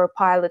of our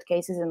pilot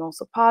cases and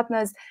also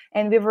partners.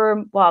 And we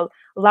were, well,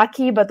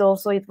 lucky, but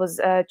also it was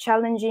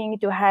challenging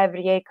to have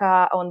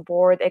Rijeka on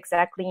board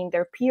exactly in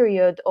their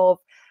period of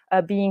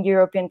being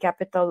European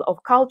Capital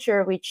of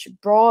Culture, which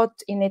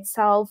brought in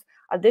itself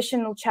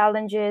additional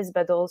challenges,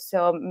 but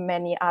also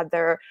many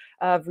other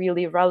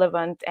really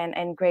relevant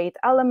and great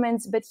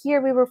elements. But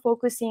here we were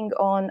focusing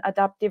on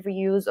adaptive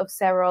reuse of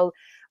several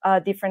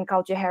different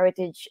culture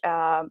heritage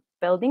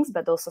buildings,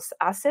 but also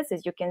assets.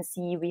 As you can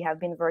see, we have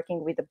been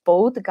working with a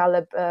boat,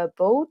 Galeb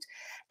boat.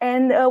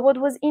 And what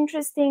was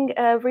interesting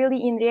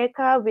really in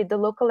Rijeka with the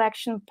local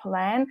action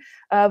plan,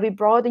 we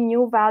brought a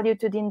new value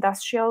to the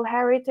industrial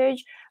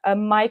heritage,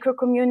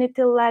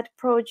 micro-community-led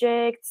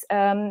projects,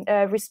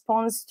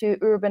 response to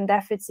urban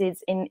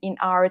deficits in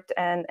art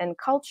and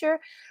culture.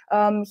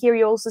 Here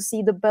you also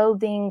see the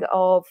building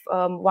of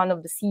one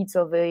of the seats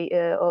of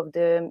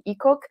the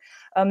ECOC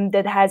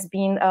that has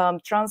been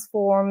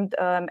transformed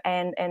and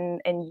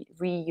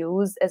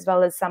reused, as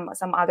well as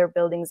some other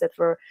buildings that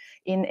were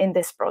in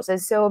this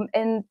process. So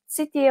in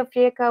City of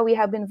Rijeka, we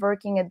have been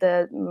working at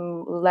the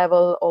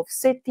level of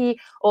city,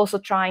 also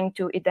trying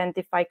to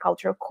identify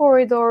cultural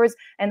corridors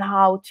and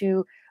how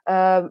to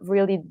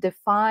really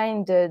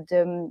define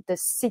the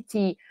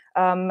city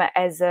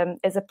as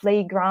a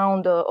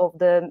playground of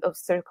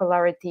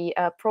circularity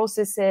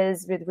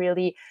processes with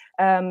really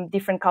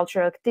different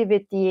cultural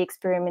activity,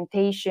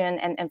 experimentation,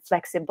 and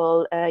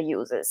flexible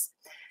uses.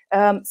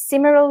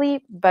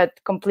 Similarly,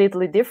 but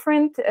completely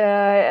different,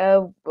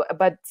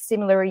 but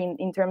similar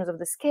in terms of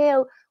the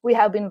scale, we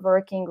have been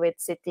working with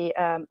City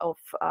of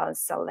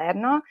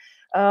Salerno,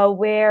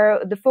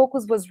 where the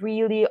focus was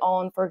really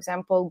on, for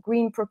example,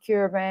 green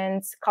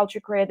procurements,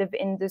 culture creative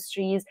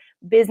industries,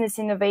 business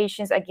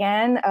innovations.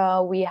 Again,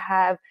 we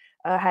have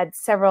had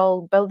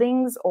several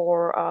buildings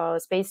or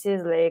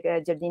spaces like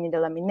Giardini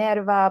della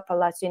Minerva,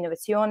 Palazzo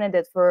Innovazione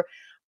that were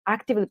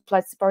actively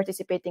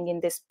participating in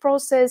this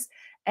process.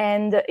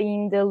 And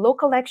in the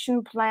local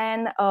action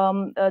plan,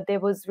 there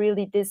was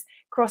really this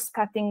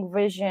cross-cutting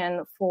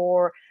vision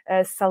for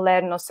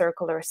Salerno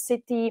Circular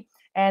City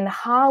and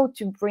how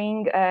to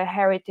bring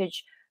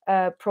heritage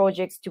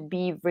projects to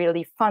be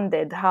really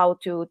funded, how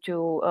to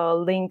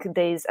link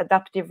this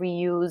adaptive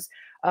reuse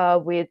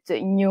with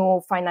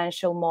new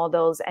financial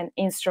models and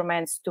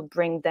instruments to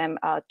bring them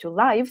to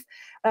life.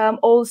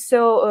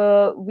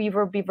 Also, we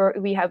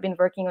have been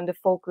working on the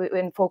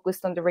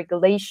focused on the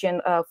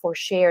regulation for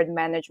shared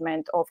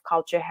management of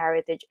culture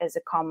heritage as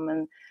a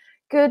common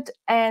good.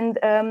 And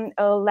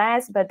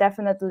last but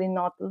definitely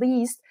not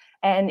least,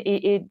 and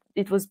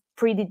it was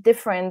pretty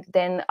different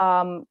than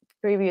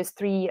previous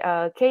three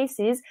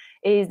cases,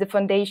 is the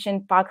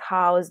Foundation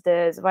Bauhaus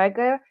de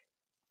Zwijger.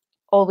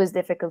 Always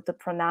difficult to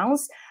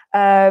pronounce,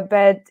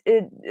 but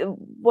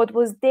what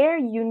was their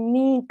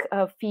unique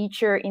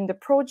feature in the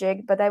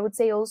project, but I would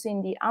say also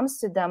in the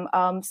Amsterdam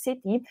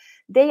city,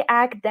 they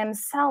act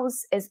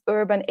themselves as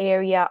urban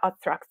area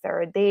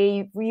attractor.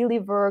 They really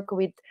work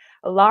with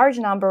a large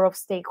number of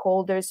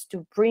stakeholders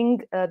to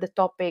bring the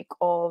topic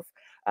of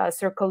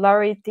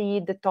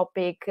circularity, the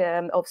topic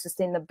of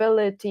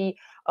sustainability,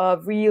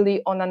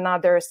 really on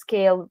another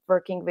scale,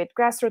 working with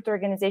grassroots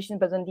organizations,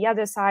 but on the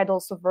other side,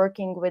 also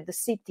working with the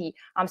city,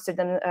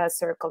 Amsterdam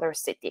Circular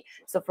City.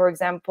 So, for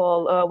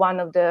example, one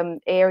of the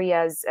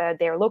areas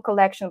their local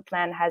action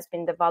plan has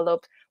been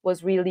developed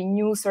was really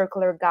new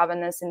circular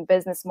governance and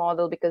business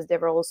model, because they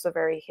were also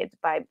very hit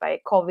by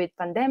COVID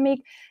pandemic.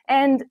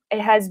 And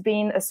it has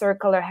been a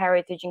circular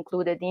heritage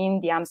included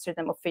in the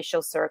Amsterdam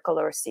official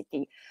circular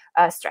city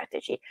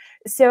strategy. strategy.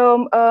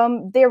 So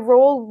their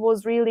role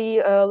was really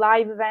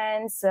live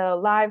events,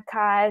 live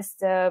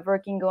cast,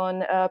 working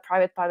on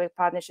private-public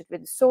partnership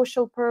with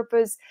social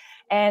purpose.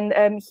 And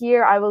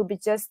here I will be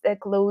just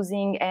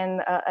closing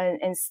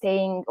and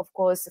staying, of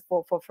course,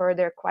 for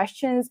further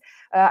questions.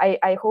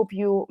 I hope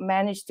you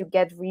managed to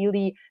get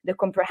really the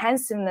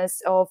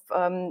comprehensiveness of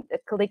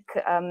CLEI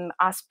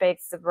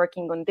aspects of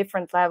working on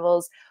different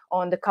levels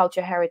on the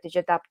culture, heritage,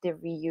 adaptive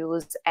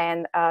reuse,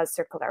 and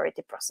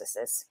circularity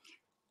processes.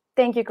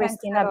 Thank you,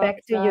 Cristina.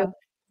 Back to you.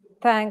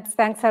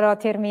 Thanks a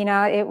lot,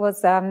 Jermina. It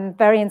was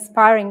very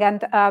inspiring,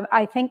 and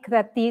I think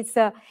that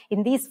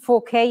in these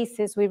 4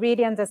 cases, we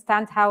really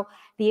understand how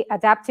the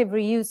adaptive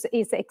reuse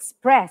is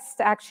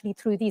expressed actually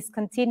through these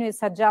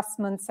continuous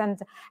adjustments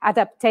and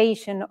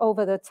adaptation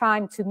over the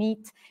time to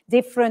meet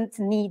different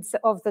needs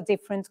of the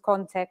different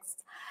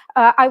contexts.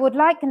 I would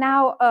like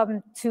now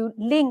to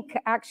link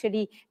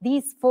actually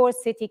these 4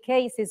 city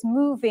cases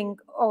moving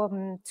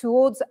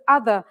towards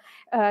other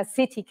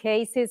city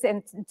cases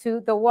and to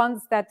the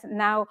ones that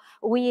now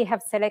we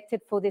have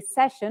selected for this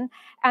session.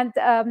 And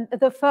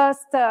the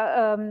first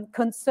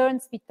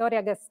concerns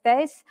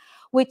Vitoria-Gasteiz,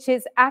 which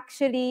is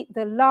actually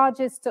the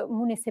largest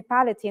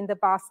municipality in the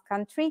Basque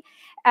Country,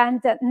 and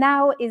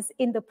now is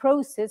in the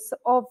process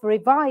of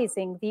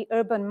revising the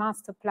urban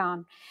master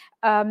plan.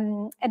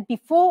 And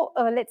before,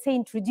 let's say,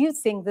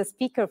 introducing the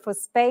speaker for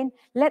Spain,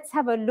 let's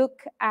have a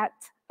look at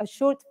a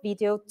short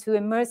video to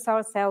immerse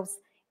ourselves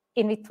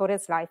in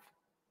Vitoria's life.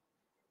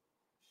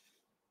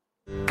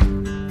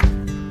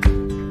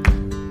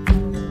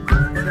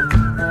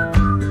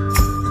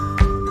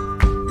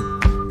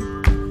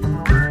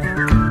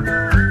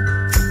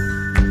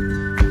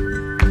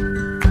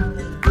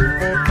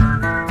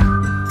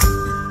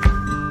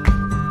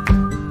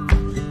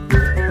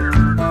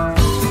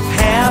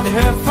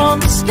 Her from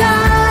the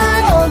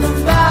sky, all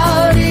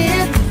about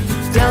it.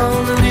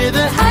 Down the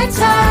river, high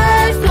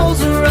tide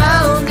flows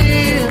around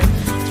it.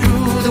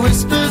 Through the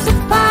whispers of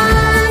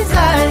pines,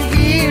 I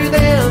hear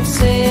them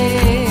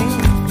sing.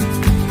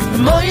 The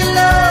more you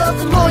love,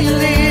 the more you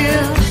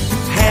live.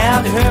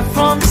 Have her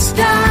from the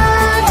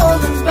sky, all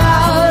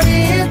about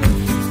it.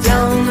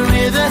 Down the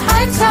river,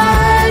 high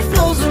tide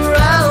flows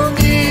around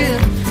it.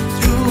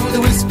 Through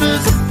the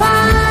whispers of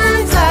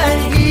pines, I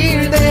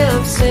hear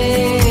them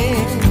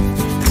sing.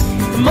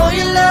 The more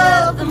you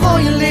love, the more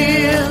you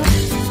live.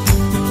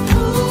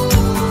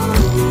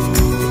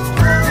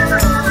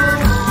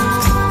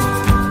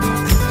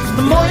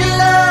 The more you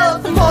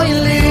love, the more you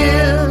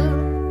live.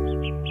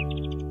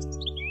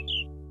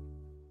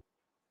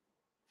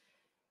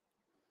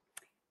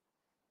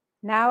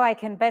 Now I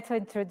can better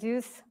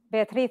introduce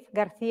Beatriz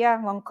García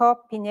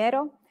Monco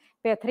Piñero.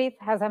 Beatriz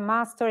has a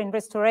master in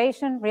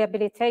restoration,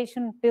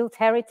 rehabilitation, built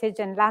heritage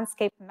and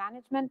landscape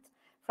management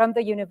from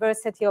the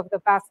University of the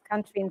Basque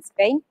Country in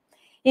Spain.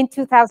 In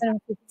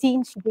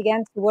 2015, she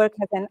began to work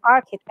as an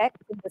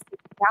architect in the City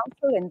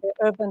Council in the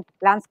Urban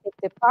Landscape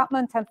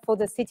Department and for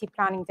the City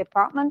Planning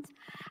Department.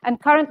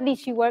 And currently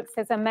she works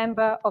as a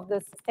member of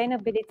the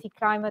Sustainability,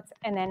 Climate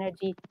and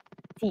Energy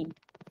team.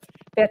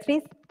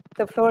 Beatriz,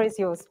 the floor is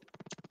yours.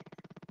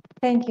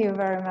 Thank you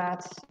very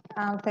much.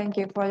 Thank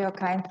you for your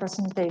kind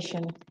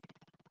presentation.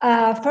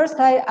 First,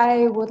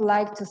 I would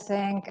like to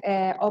thank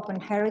Open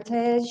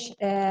Heritage,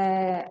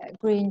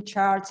 Green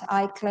Charts,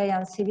 ICLEI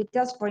and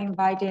Civitas for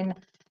inviting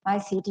my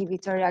city,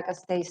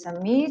 Vitoria-Gasteiz,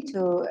 and me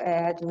to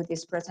do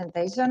this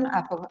presentation,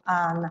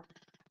 and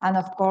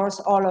of course,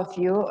 all of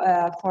you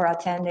for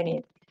attending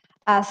it.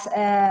 As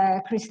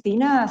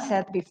Cristina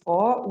said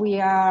before, we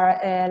are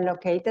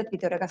located,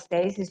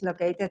 Vitoria-Gasteiz is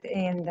located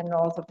in the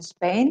north of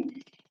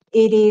Spain.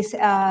 It is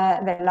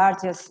the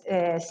largest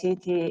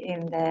city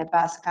in the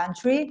Basque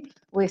Country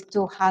with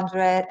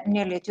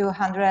nearly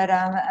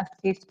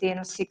 250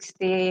 or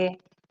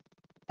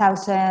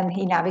 60,000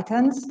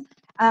 inhabitants.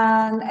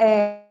 And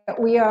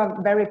we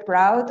are very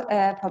proud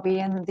for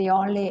being the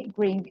only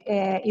green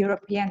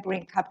European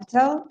green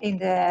capital in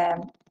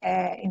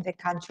the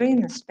country,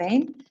 in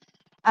Spain.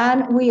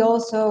 And we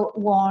also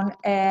won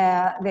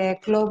the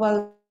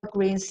Global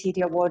Green City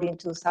Award in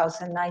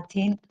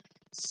 2019.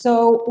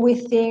 So we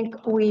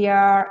think we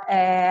are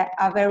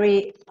a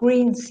very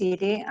green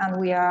city and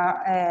we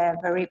are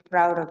very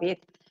proud of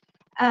it.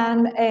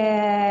 And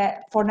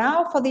for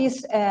now, for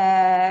this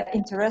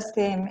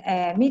interesting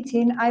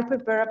meeting, I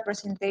prepare a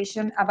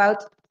presentation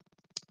about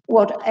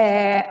what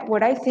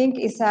I think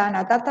is an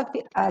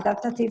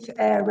adaptive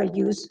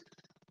reuse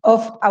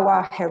of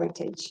our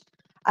heritage.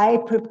 I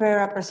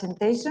prepare a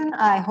presentation.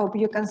 I hope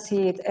you can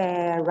see it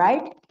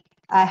right.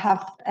 I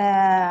have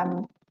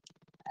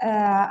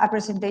a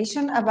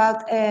presentation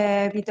about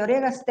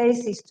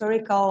Vitoria-Gasteiz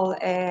historical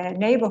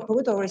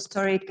neighborhood or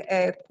historic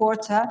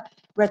quarter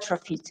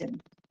retrofitting.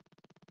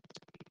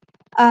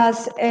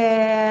 As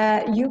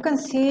you can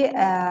see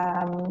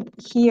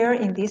here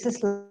in this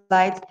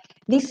slide,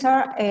 these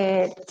are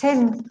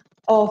 10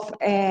 of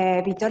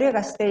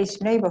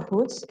Vitoria-Gasteiz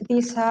neighborhoods.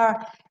 These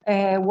are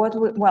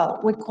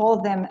we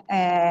call them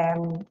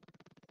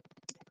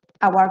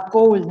our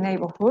gold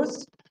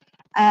neighborhoods.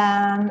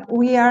 And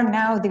we are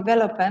now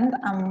developing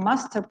a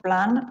master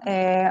plan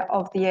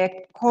of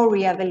the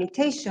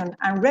co-rehabilitation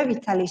and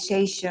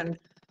revitalization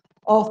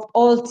of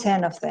all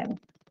 10 of them.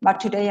 But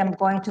today I'm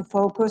going to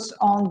focus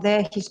on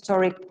the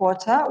historic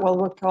quarter, what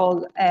we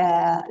call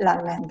La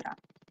Almendra.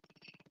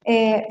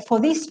 For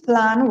this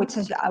plan, which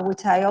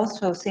I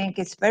also think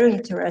is very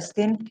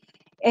interesting,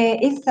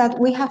 is that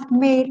we have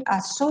made a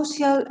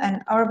social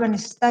and urban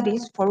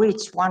studies for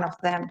each one of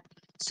them.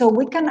 So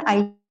we can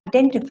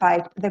identify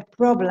the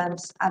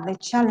problems and the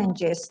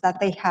challenges that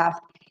they have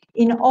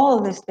in all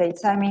the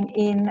states. I mean,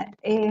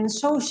 in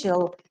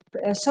social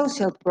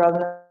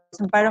problems,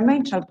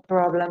 environmental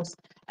problems,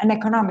 and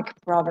economic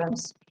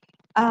problems.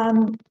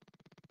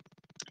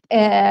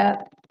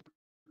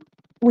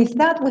 With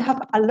that, we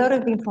have a lot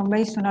of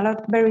information, a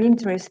lot of very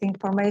interesting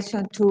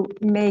information to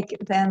make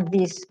then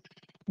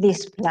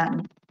this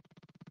plan.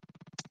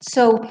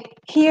 So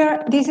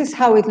here, this is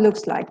how it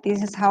looks like.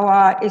 This is how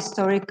our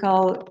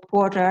historical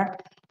quarter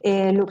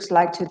looks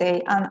like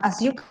today. And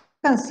as you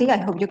can see, I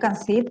hope you can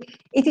see it,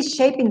 it is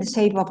shaped in the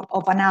shape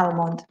of an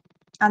almond.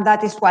 And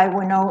that is why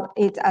we know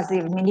it as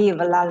the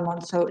medieval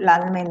almond, so La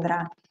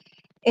Almendra.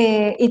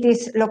 It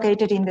is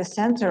located in the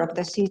center of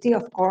the city,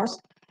 of course.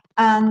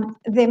 And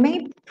the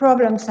main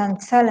problems and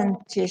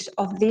challenges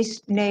of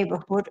this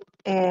neighborhood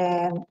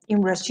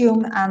in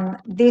resume, and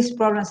these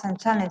problems and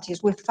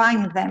challenges, we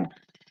find them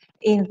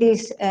in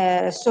these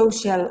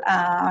social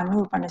and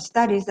urban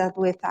studies that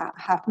we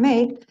have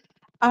made,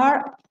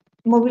 are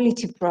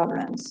mobility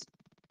problems.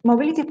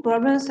 Mobility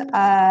problems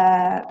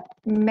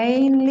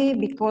mainly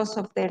because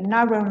of the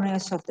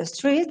narrowness of the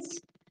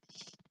streets,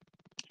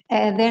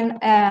 and then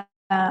a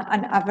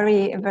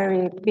very,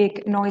 very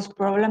big noise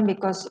problem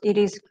because it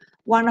is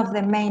one of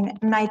the main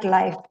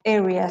nightlife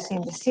areas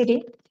in the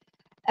city.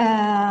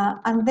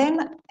 And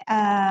then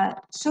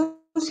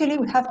socially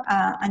we have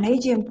an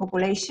aging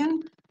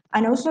population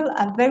and also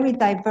a very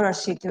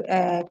diverse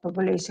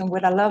population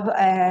with a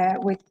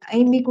lot with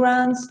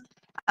immigrants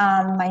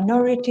and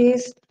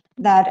minorities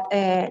that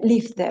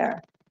live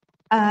there.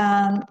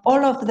 And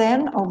all of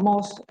them, or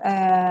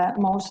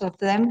most of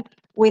them,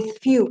 with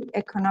few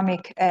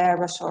economic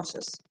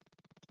resources.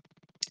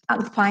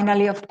 And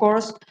finally, of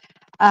course,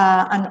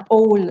 an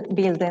old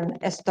building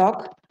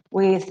stock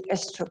with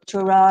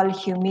structural,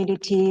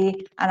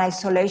 humidity, and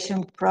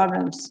isolation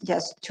problems,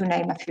 just to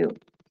name a few.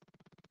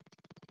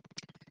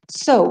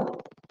 So,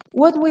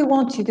 what we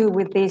want to do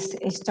with this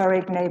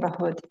historic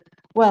neighborhood?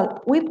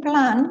 Well, we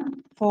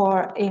plan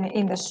for,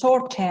 in the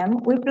short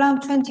term, we plan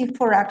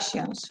 24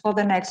 actions for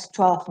the next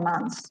 12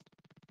 months.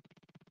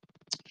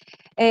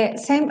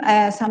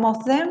 Some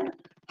of them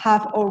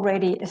have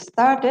already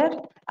started,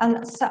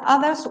 and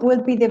others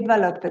will be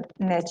developed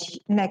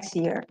next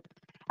year.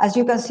 As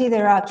you can see,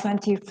 there are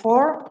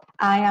 24.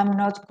 I am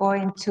not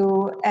going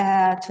to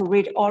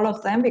read all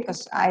of them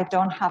because I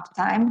don't have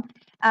time.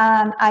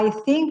 And I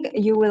think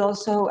you will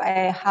also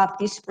have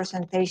this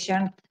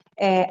presentation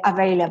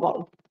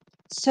available.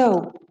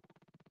 So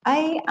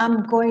I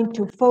am going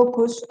to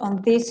focus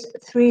on these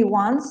three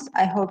ones.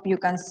 I hope you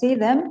can see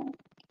them.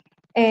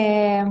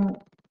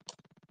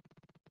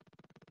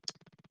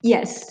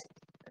 Yes.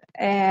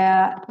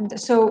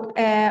 So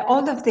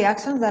all of the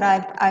actions that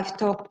I've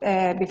talked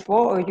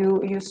before, or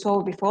you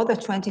saw before, the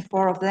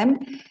 24 of them,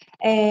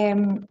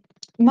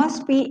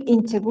 must be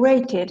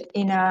integrated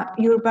in a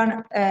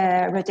urban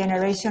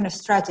regeneration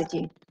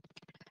strategy.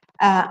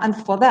 And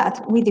for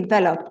that, we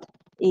developed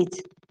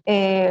it.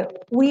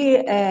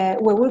 We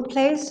will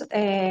place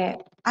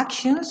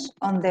actions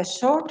on the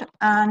short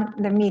and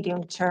the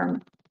medium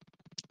term.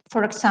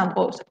 For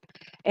example,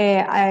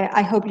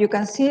 I hope you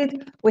can see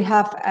it. We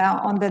have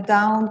on the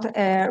down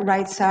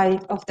right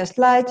side of the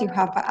slide, you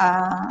have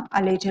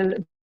a little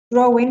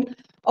drawing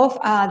of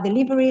a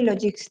delivery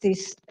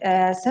logistics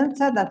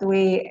center that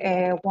we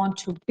want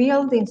to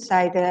build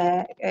inside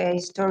the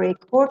historic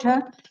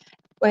quarter.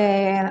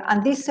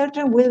 And this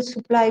center will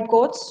supply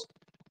goods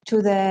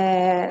to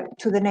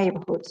the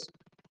neighborhoods.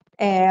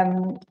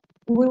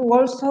 We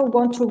also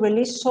want to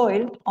release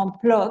soil on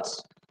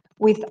plots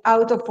with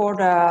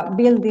out-of-order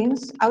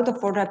buildings.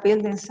 Out-of-order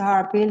buildings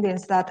are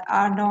buildings that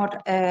are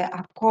not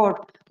accord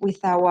with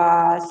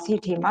our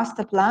city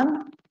master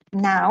plan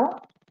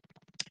now.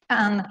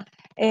 And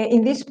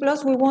in these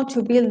plots, we want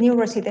to build new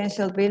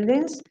residential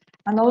buildings,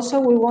 and also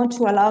we want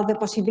to allow the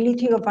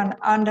possibility of an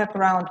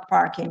underground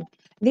parking.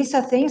 These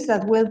are things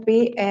that will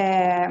be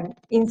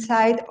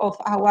inside of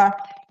our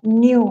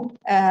new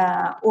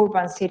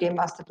urban city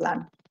master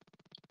plan.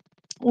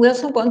 We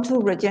also want to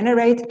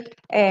regenerate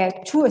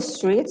 2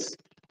 streets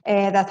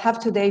that have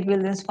today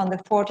buildings from the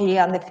 40s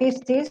and the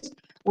 50s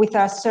with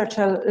a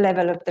certain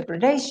level of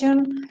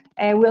degradation.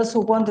 We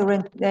also want the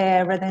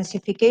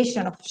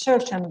redensification of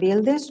certain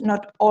buildings,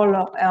 not all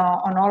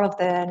on all of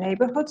the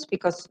neighborhoods,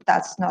 because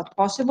that's not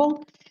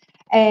possible.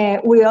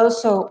 We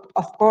also,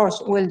 of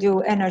course, will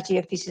do energy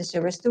efficiency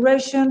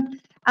restoration,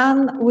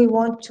 and we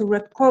want to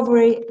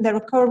the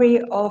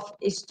recovery of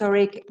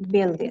historic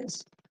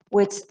buildings.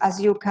 which, as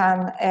you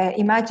can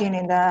imagine,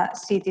 in the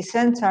city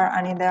center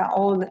and in the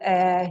old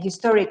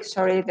historic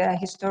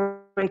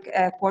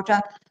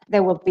quarter,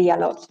 there will be a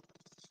lot.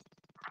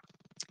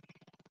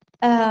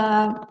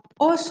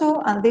 Also,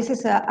 and this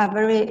is a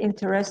very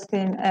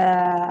interesting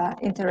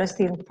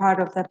part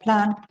of the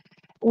plan,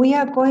 we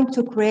are going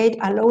to create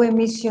a low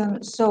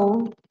emission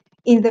zone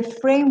in the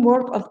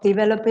framework of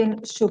developing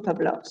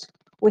superblocks.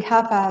 We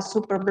have a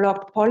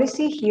superblock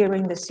policy here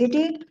in the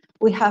city.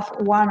 We have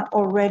one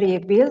already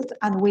built,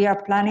 and we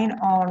are planning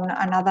on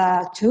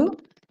another 2.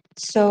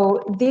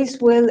 So this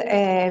will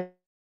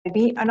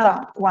be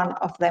another one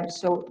of them.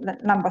 So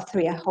number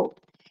 3, I hope.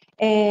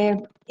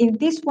 In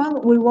this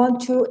one, we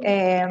want to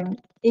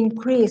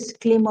increase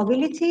clean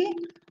mobility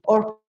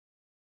or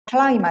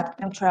climate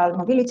neutral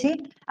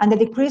mobility and the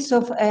decrease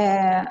of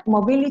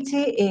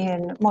mobility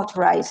in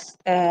motorized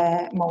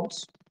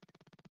modes.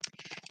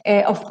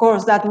 Of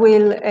course, that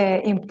will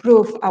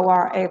improve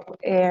our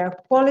air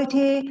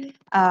quality.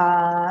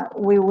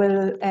 We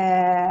will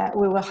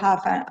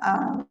have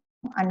a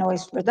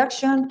noise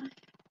reduction.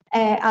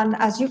 And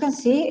as you can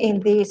see in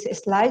this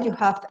slide, you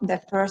have the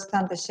first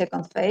and the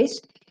second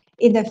phase.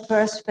 In the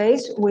first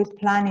phase, we're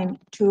planning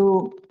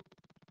to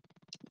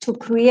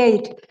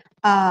create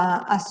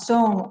a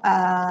zone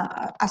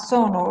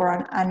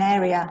or an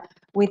area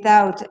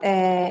without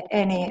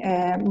any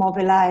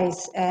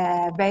mobilized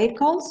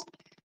vehicles.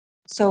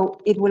 So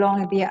it will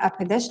only be a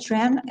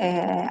pedestrian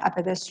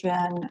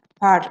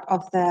part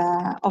of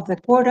the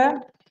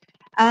quarter.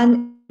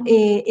 And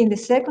in the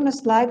second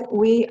slide,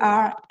 we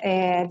are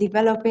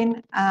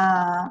developing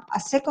a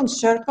second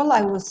circle,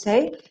 I would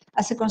say,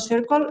 a second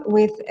circle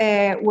with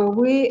where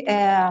we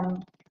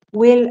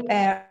will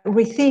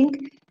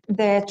rethink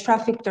the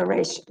traffic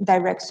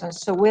direction.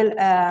 So we'll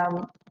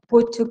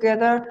put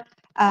together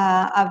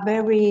a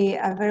very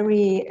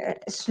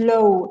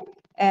slow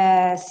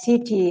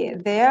city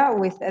there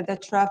with the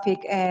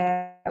traffic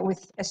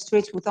with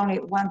streets with only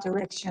one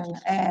direction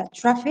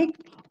traffic.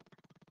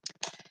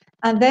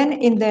 And then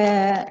in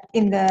the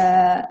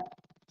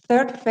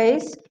third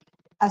phase,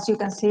 as you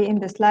can see in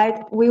the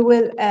slide, we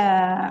will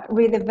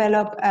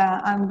redevelop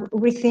and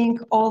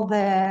rethink all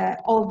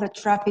the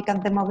traffic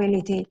and the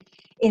mobility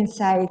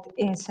inside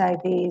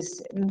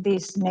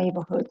this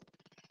neighborhood.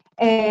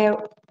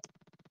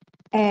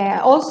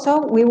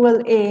 Also, we will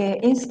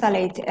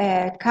install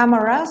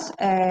cameras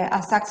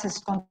as access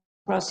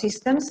control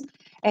systems,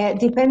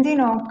 depending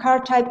on car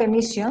type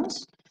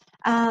emissions,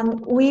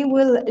 and we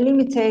will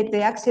limit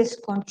the access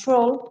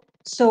control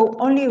so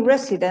only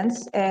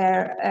residents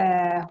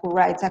who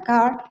ride a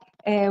car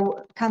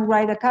can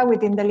ride a car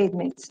within the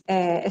limits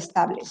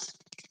established.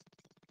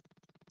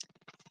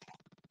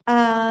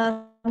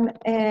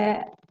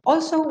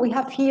 Also, we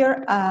have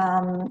here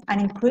an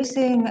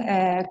increasing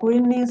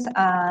greenness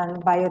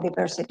and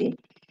biodiversity.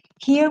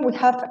 Here we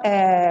have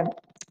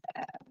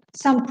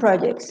some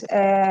projects.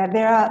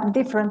 There are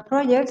different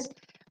projects.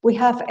 We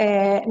have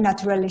a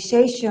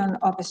naturalization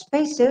of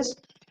spaces,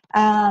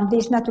 and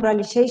this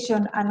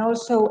naturalization and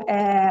also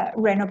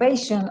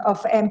renovation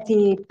of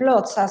empty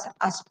plots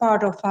as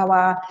part of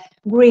our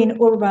green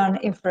urban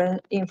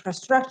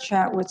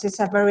infrastructure, which is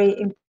a very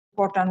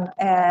important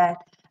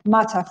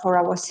matter for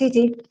our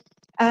city.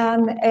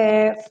 And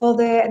for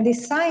the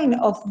design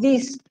of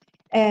these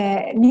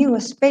new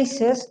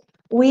spaces,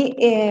 also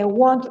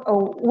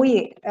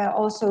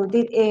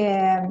did.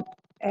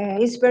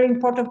 It's very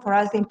important for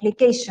us the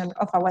implication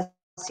of our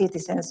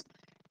citizens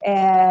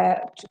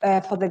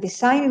for the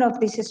design of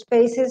these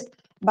spaces,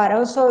 but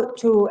also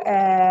to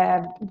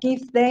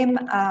give them,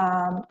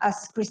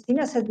 as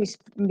Cristina said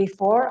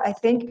before, I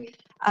think,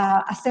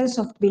 a sense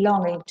of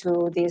belonging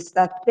to this,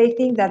 that they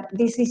think that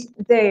this is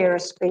their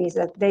space,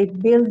 that they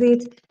build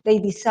it, they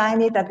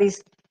design it, that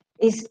this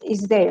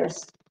is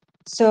theirs.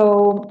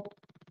 So,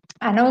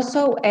 and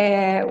also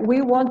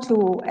we want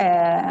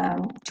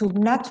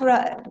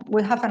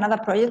we have another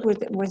project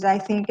which I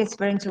think is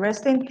very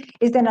interesting,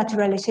 is the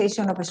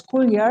naturalization of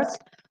schoolyards.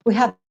 We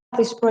have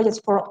these projects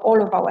for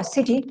all of our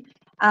city,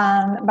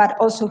 but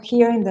also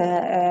here in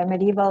the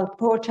medieval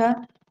quarter,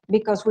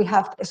 because we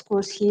have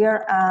schools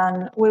here,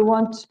 and we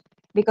want,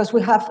 because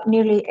we have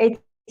nearly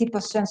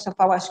 80% of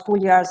our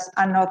schoolyards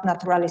are not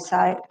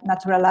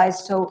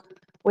naturalized, so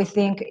we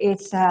think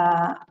it's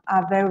a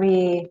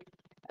very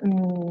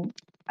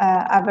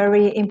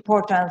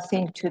important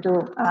thing to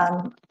do,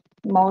 and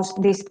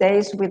most these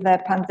days with the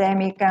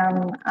pandemic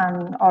and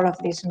all of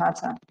this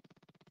matter.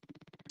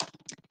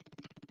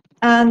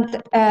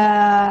 And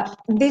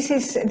this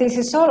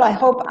is all. I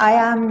hope I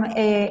am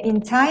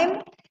in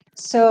time.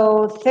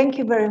 So thank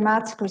you very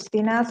much,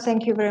 Cristina.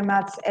 Thank you very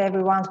much,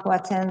 everyone who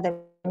attended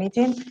the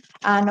meeting.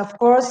 And of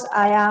course,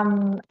 I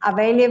am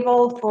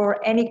available for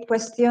any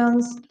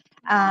questions,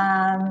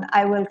 and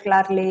I will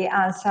gladly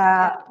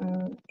answer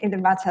in the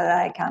matter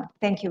that I can.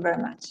 Thank you very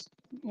much.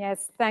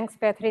 Yes, thanks,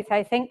 Beatriz.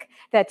 I think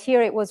that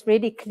here it was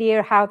really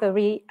clear how the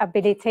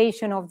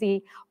rehabilitation of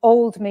the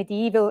old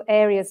medieval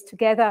areas,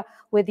 together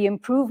with the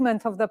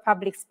improvement of the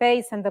public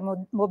space and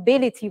the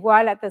mobility,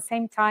 while at the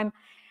same time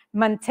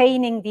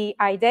maintaining the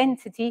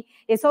identity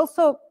is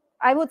also,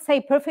 I would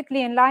say,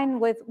 perfectly in line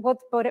with what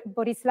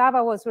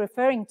Borislava was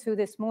referring to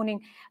this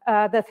morning,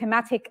 the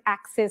thematic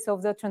axis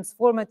of the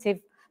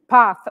transformative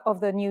path of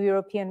the new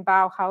European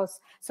Bauhaus.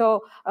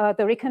 So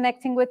the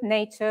reconnecting with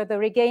nature, the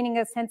regaining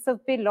a sense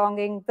of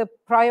belonging, the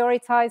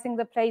prioritizing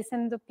the place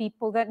and the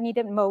people that need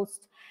it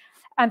most,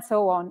 and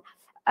so on.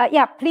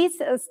 Yeah,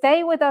 please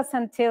stay with us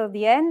until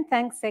the end.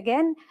 Thanks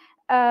again.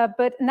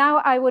 But now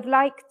I would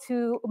like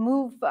to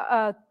move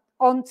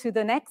on to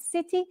the next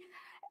city.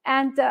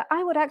 And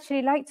I would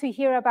actually like to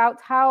hear about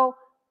how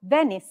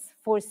Venice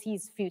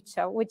foresees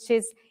future, which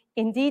is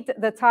indeed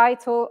the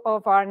title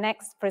of our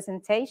next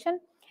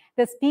presentation.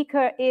 The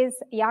speaker is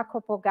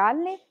Jacopo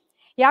Galli.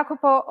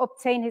 Jacopo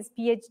obtained his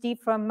PhD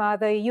from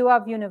the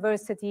UAV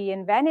University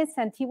in Venice,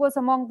 and he was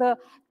among the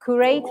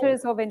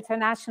curators of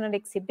international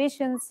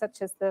exhibitions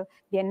such as the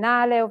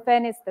Biennale of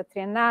Venice, the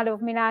Triennale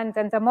of Milan,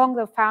 and among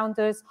the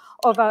founders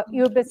of a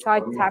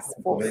Urbicide Task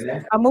Force,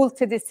 a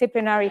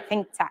multidisciplinary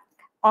think tank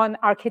on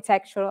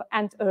architectural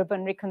and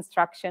urban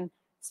reconstruction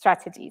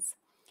strategies.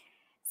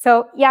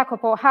 So,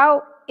 Jacopo,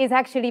 how is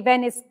actually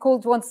Venice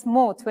called once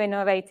more to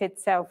innovate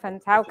itself,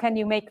 and how can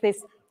you make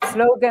this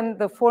slogan,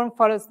 "The form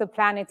follows the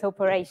planet,"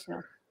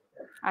 operational?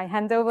 I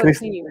hand over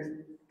to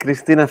you.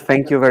 Cristina,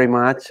 thank you very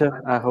much.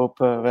 I hope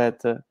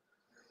that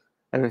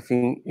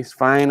everything is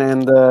fine,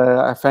 and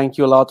I thank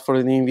you a lot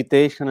for the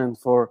invitation and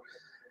for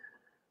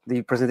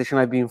the presentation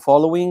I've been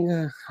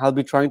following. I'll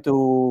be trying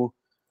to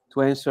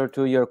answer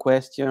to your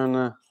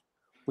question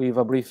with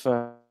a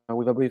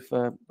brief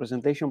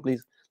presentation.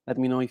 Please let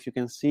me know if you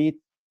can see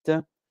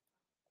it.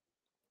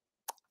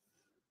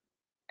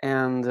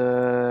 And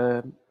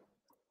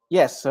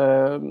yes,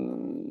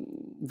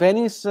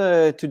 Venice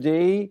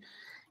today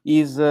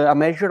is a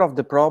measure of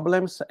the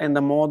problems and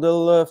a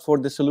model for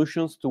the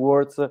solutions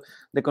towards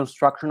the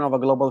construction of a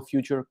global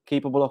future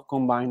capable of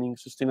combining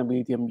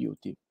sustainability and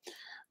beauty.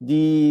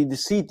 The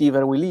city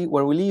where we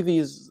live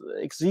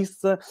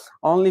exists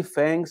only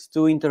thanks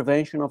to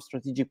intervention of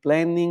strategic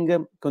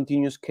planning,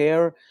 continuous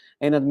care,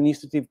 and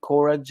administrative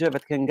courage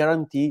that can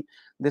guarantee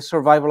the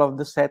survival of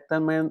the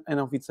settlement and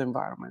of its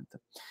environment.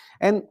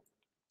 And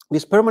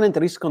this permanent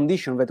risk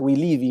condition that we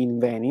live in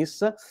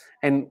Venice,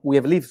 and we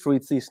have lived through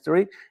its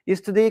history,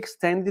 is today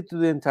extended to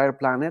the entire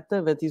planet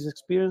that is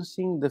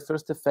experiencing the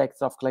first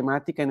effects of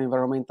climatic and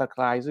environmental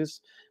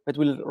crisis that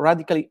will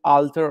radically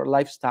alter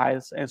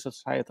lifestyles and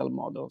societal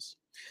models.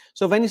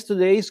 So Venice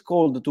today is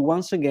called to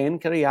once again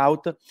carry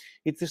out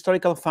its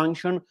historical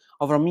function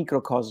of a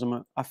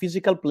microcosm, a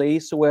physical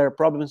place where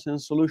problems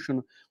and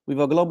solutions with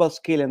a global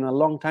scale and a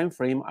long time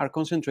frame are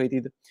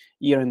concentrated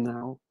here and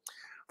now.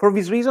 For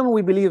this reason,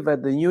 we believe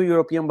that the new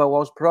European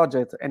Bauhaus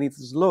project and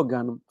its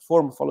slogan,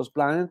 "Form follows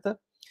planet,"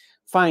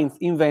 finds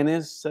in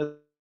Venice a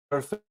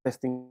perfect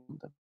testing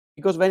ground.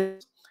 Because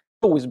Venice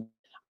always been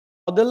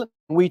a model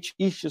in which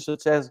issues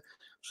such as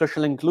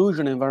social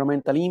inclusion and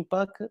environmental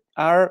impact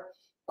are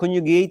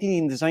conjugated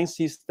in design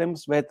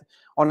systems that,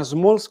 on a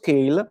small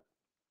scale,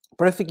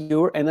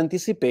 prefigure and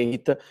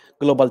anticipate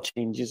global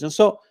changes. And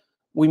so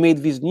we made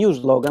this new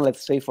slogan,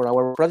 let's say, for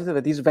our project,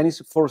 that is Venice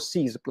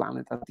foresees the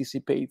planet,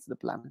 anticipates the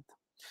planet.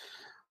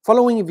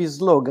 Following this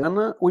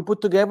slogan, we put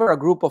together a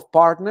group of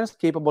partners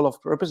capable of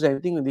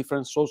representing the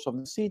different souls of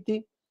the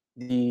city,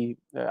 the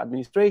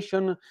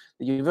administration,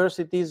 the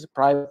universities,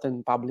 private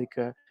and public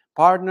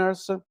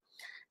partners,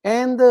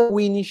 and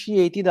we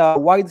initiated a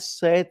wide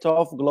set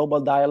of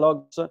global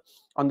dialogues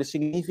on the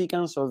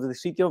significance of the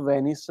city of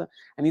Venice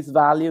and its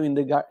value in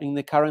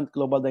the current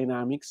global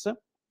dynamics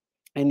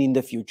and in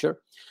the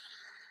future.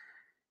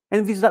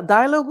 And these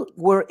dialogue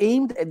were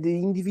aimed at the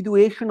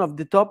individuation of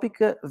the topic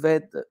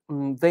that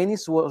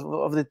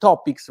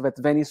topics that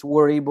Venice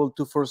were able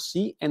to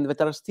foresee and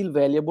that are still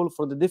valuable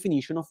for the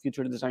definition of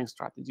future design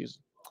strategies.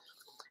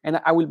 And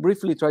I will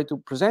briefly try to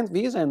present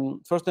this.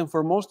 And first and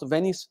foremost,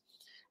 Venice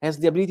has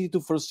the ability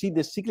to foresee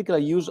the cyclical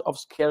use of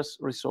scarce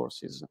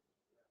resources.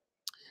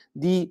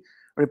 The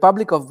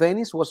Republic of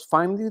Venice was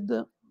founded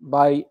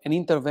by an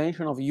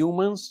intervention of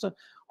humans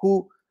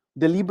who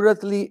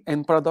deliberately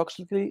and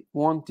paradoxically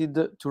wanted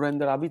to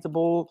render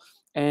habitable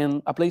and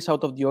a place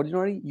out of the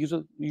ordinary,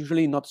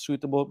 usually not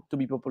suitable to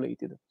be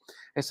populated.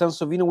 As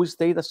Sansovino will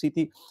state, a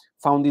city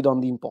founded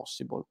on the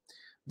impossible.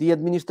 The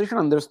administration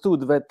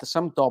understood that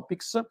some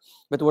topics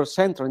that were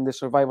central in the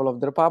survival of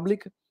the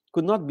Republic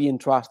could not be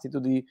entrusted to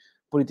the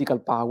political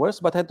powers,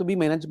 but had to be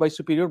managed by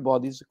superior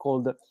bodies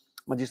called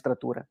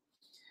magistrature.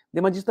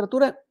 The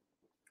magistrature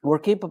were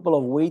capable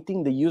of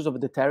weighting the use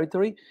of the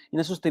territory in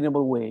a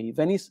sustainable way.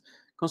 Venice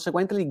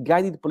consequently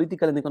guided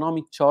political and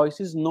economic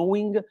choices,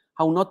 knowing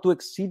how not to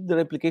exceed the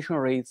replication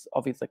rates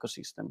of its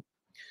ecosystem.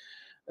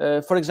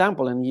 For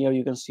example, and here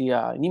you can see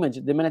an image,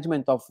 the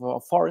management of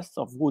forests,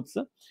 of woods,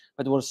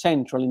 that were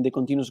central in the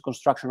continuous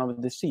construction of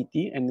the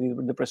city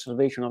and the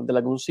preservation of the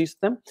lagoon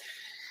system,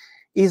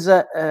 is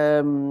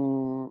a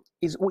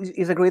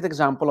great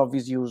example of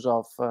this use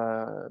of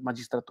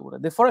magistratura.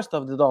 The forest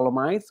of the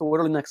Dolomites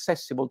were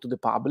inaccessible to the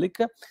public,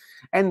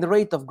 and the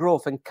rate of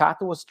growth and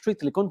cut was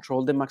strictly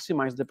controlled to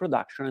maximize the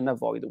production and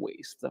avoid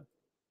waste.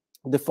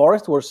 The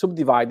forests were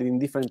subdivided in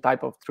different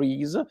types of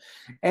trees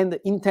and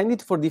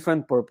intended for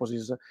different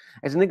purposes.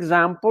 As an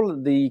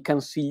example, the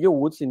Garzillo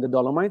woods in the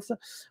Dolomites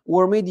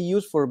were made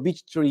use for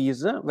beech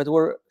trees that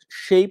were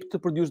shaped to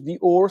produce the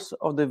ores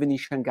of the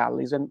Venetian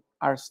galleys and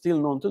are still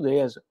known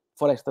today as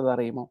Foresta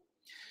d'Aremo.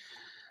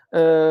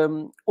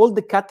 All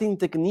the cutting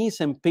techniques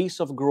and pace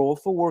of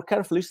growth were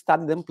carefully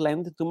studied and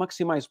planned to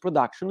maximize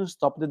production and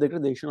stop the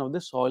degradation of the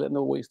soil and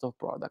the waste of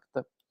product.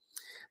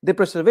 The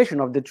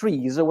preservation of the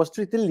trees was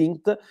strictly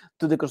linked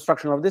to the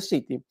construction of the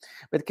city,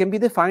 but can be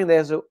defined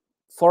as a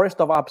forest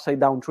of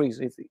upside-down trees.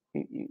 It's,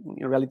 in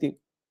reality,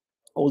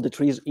 all the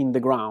trees in the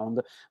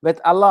ground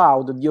that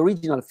allowed the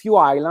original few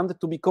island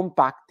to be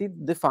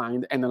compacted,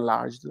 defined, and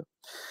enlarged.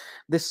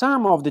 The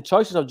sum of the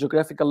choices of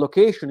geographical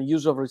location,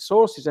 use of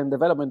resources, and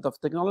development of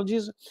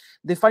technologies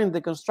defined the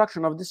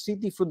construction of the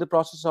city through the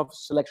process of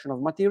selection of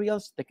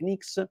materials,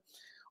 techniques,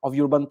 of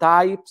urban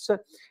types,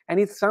 and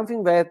it's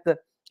something that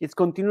it's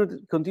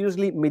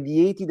continuously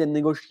mediated and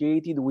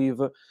negotiated with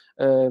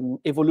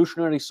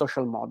evolutionary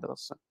social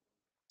models.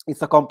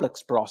 It's a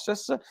complex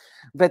process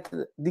that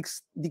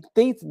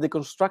dictates the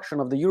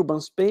construction of the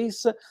urban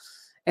space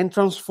and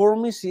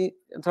transforms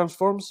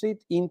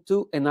it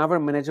into another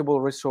manageable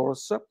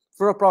resource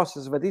through a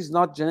process that is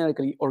not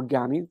generically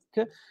organic,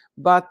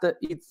 but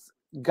it's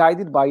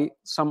guided by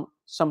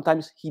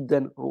sometimes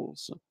hidden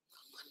rules.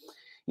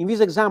 In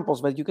these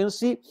examples that you can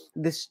see,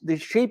 the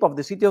shape of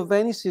the city of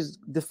Venice is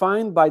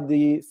defined by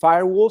the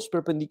firewalls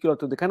perpendicular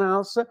to the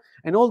canals,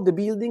 and all the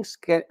buildings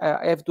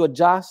have to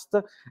adjust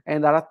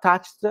and are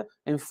attached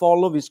and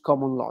follow this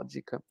common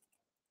logic.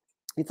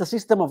 It's a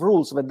system of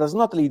rules that does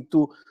not lead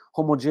to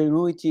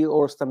homogeneity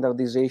or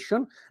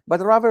standardization,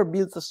 but rather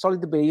builds a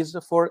solid base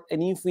for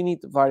an infinite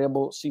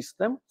variable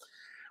system,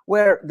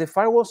 where the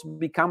firewalls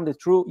become the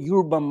true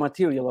urban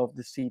material of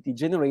the city,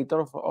 generator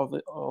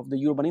of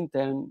the urban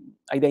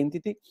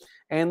identity,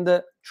 and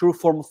the true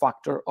form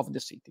factor of the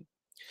city.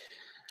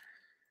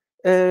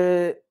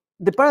 The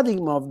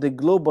paradigm of the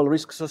global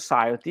risk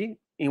society,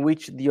 in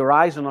which the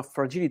horizon of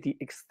fragility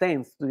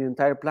extends to the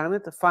entire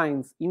planet,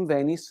 finds in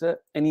Venice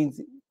and in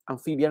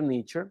amphibian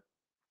nature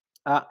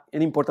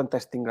an important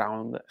testing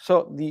ground.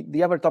 So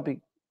the other topic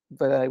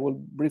that I will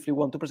briefly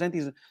want to present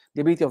is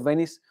the ability of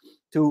Venice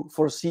to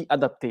foresee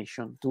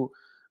adaptation, to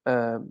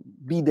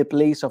be the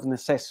place of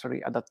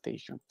necessary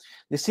adaptation.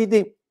 The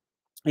city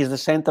is the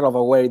center of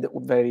a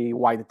very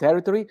wide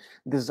territory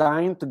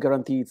designed to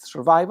guarantee its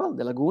survival,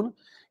 the lagoon.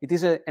 It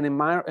is an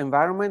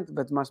environment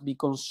that must be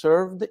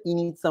conserved in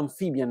its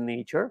amphibian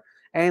nature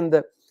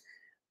and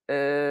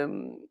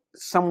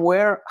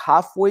somewhere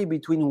halfway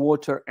between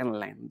water and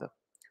land.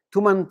 To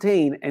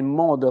maintain and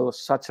model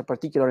such a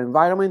particular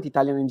environment,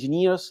 Italian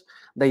engineers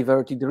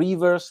diverted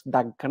rivers,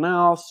 dug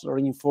canals,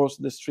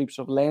 reinforced the strips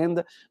of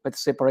land that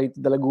separate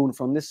the lagoon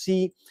from the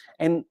sea,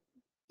 and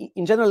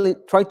in general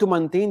try to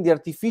maintain the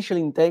artificial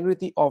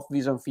integrity of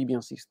this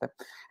amphibian system.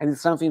 And it's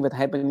something that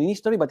happened in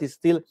history, but it's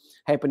still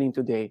happening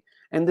today.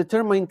 And the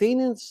term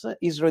maintenance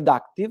is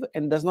reductive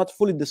and does not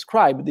fully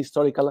describe the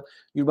historical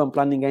urban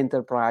planning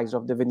enterprise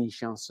of the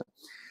Venetians.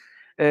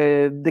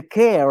 The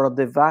care of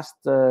the vast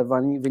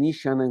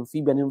Venetian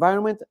amphibian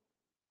environment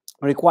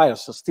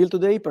requires still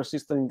today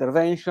persistent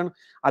intervention,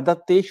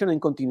 adaptation,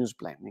 and continuous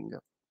planning.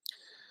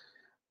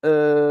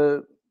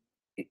 And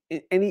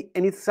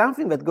it's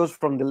something that goes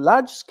from the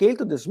large scale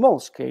to the small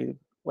scale.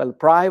 Well,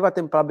 private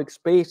and public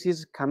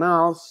spaces,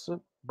 canals,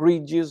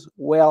 bridges,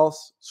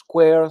 wells,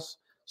 squares,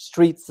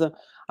 streets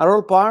are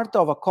all part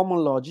of a common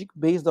logic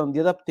based on the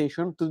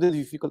adaptation to the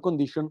difficult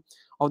condition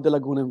of the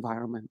lagoon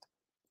environment.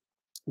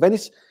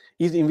 Venice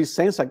is in this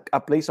sense a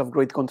place of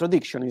great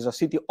contradiction. It's a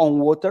city on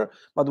water,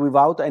 but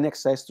without any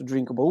access to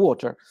drinkable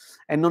water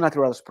and no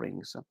natural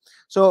springs.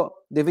 So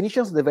the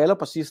Venetians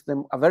develop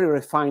a very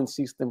refined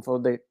system for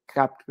the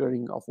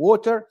capturing of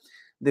water,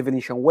 the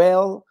Venetian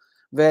well,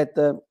 that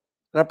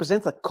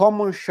represents a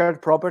common shared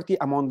property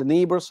among the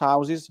neighbors'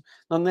 houses,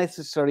 not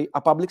necessarily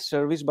a public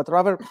service, but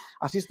rather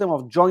a system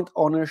of joint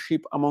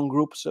ownership among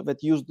groups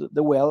that used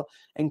the well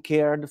and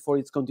cared for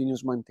its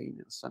continuous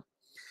maintenance.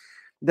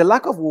 The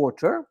lack of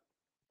water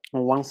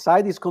on one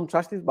side is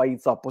contrasted by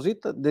its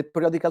opposite, the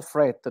periodical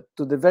threat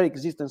to the very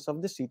existence of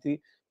the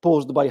city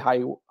posed by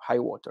high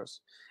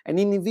waters. And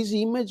in this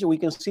image, we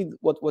can see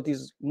what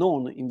is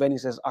known in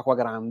Venice as Acqua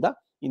Granda,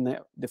 in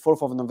the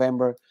 4th of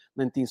November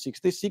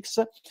 1966,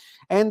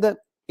 and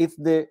it's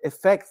the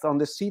effect on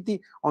the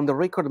city on the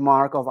record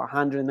mark of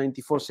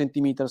 194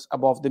 centimeters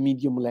above the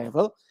medium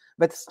level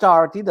that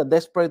started a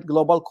desperate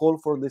global call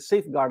for the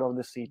safeguard of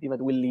the city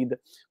that will lead,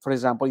 for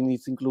example, in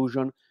its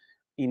inclusion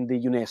in the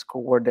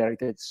UNESCO World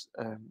Heritage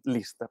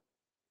list.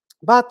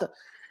 But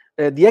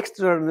the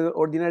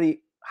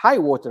extraordinary high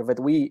water that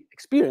we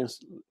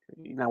experienced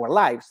in our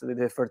lives, the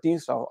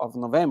 13th of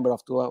November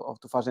of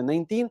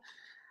 2019,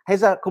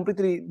 has a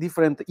completely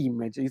different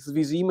image. It's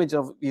this image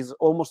of these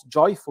almost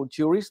joyful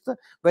tourists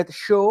that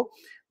show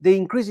the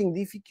increasing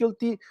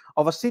difficulty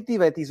of a city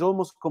that is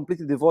almost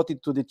completely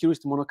devoted to the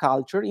tourist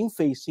monoculture in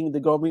facing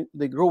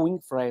the growing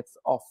threats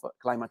of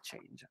climate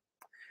change.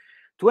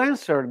 To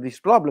answer these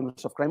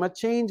problems of climate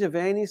change,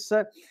 Venice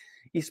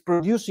is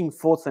producing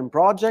thoughts and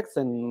projects,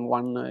 and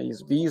one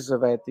is this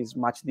that is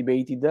much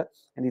debated,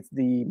 and it's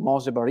the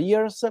Mose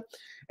barriers,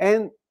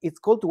 and it's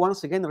called to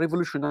once again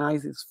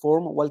revolutionize its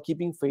form while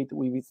keeping faith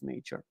with its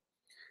nature.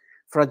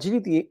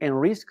 Fragility and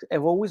risk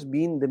have always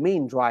been the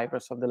main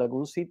drivers of the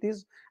lagoon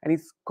cities, and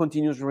its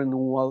continuous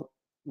renewal,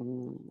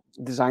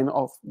 design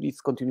of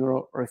its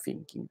continual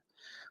rethinking.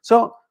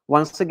 So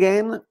once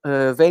again,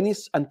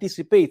 Venice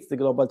anticipates the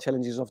global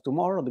challenges of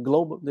tomorrow,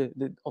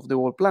 of the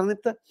whole planet,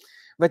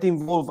 that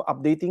involve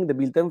updating the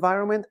built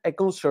environment and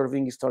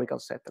conserving historical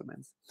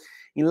settlements.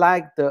 In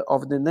light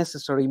of the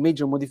necessary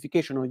major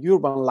modification of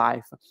urban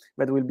life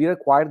that will be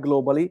required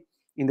globally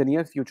in the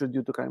near future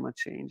due to climate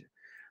change.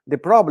 The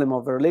problem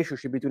of the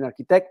relationship between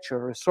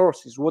architecture,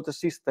 resources, water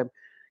system,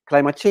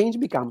 climate change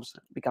becomes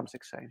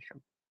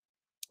essential.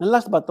 And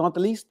last but not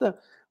least,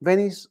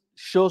 Venice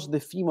shows the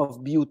theme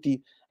of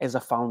beauty as a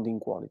founding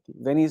quality.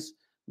 Venice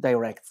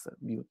directs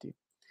beauty.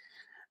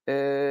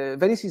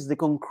 Venice is the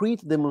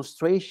concrete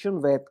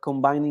demonstration that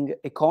combining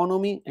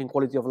economy and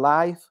quality of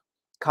life,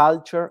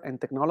 culture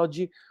and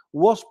technology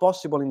was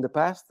possible in the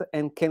past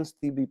and can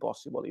still be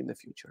possible in the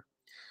future.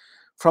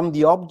 From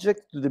the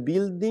object to the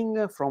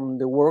building, from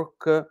the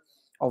work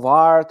of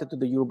art to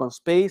the urban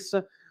space,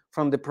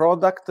 from the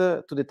product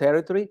to the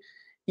territory,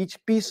 each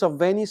piece of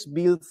Venice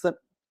builds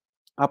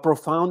a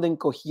profound and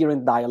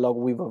coherent dialogue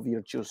with a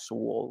virtuous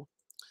whole.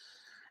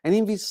 And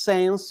in this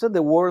sense,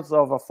 the words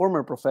of a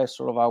former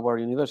professor of our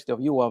University of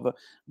UAV,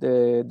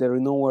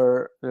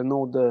 the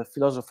renowned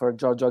philosopher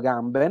Giorgio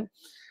Agamben,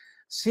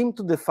 seem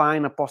to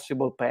define a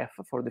possible path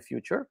for the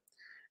future.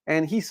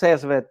 And he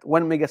says that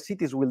when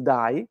megacities will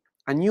die,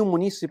 a new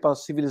municipal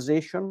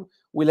civilization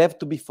will have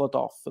to be thought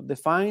of,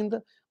 defined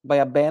by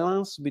a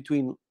balance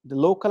between the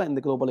local and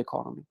the global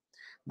economy.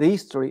 The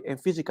history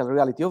and physical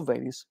reality of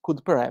Venice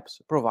could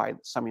perhaps provide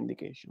some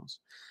indications.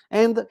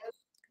 And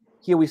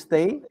here we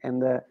stay,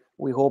 and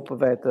we hope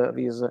that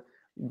this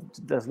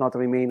does not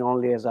remain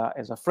only as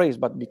a phrase,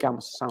 but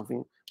becomes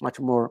something much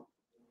more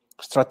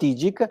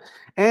strategic,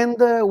 and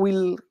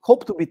we'll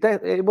hope to be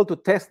able to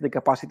test the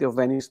capacity of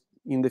Venice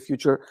in the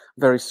future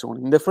very soon.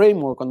 In the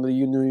framework on the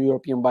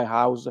European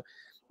Bauhaus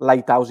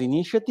Lighthouse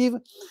Initiative,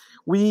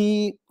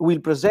 we will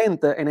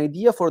present an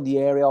idea for the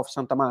area of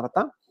Santa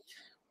Marta,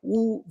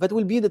 that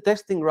will be the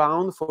testing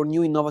ground for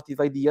new innovative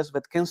ideas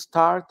that can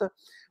start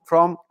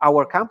from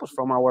our campus,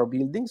 from our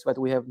buildings, that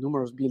we have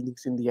numerous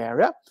buildings in the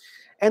area,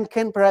 and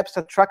can perhaps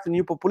attract a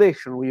new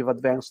population with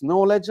advanced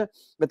knowledge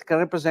that can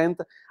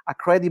represent a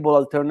credible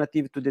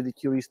alternative to the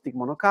touristic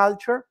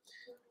monoculture,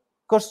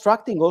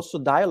 constructing also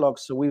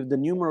dialogues with the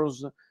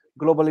numerous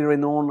globally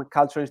renowned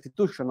cultural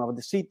institutions of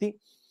the city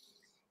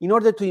in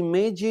order to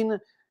imagine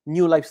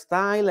new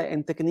lifestyle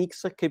and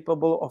techniques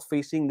capable of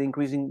facing the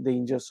increasing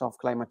dangers of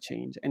climate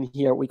change. And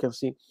here we can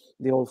see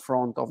the whole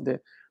front of the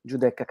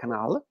Giudecca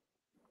Canal.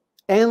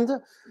 And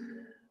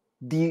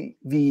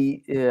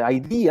the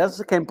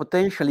ideas can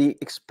potentially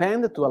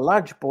expand to a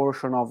large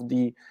portion of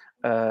the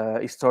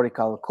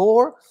historical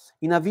core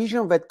in a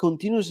vision that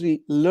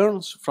continuously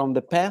learns from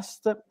the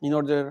past in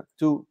order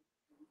to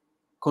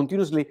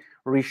continuously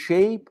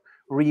reshape,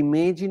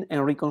 reimagine,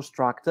 and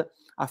reconstruct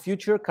a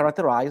future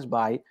characterized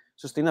by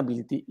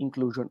sustainability,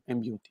 inclusion,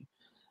 and beauty.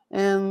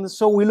 And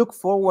so we look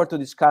forward to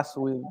discuss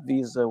with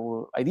these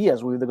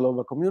ideas with the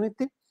global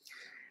community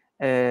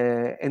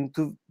and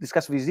to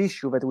discuss this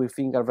issue that we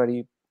think are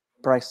very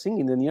pressing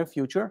in the near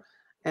future.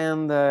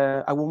 And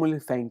I warmly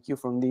thank you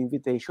for the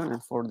invitation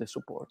and for the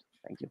support.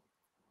 Thank you.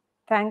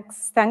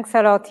 Thanks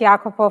a lot,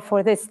 Jacopo,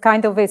 for this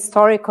kind of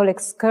historical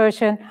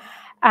excursion,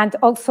 and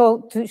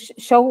also to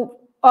show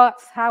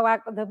us how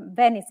the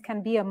Venice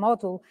can be a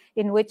model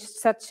in which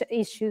such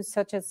issues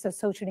such as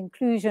social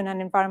inclusion and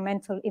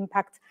environmental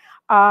impact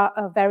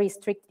are very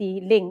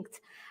strictly linked.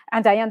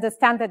 And I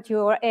understand that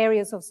your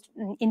areas of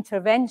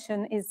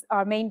intervention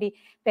are mainly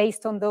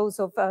based on those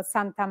of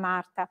Santa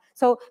Marta.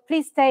 So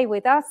please stay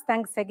with us.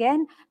 Thanks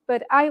again.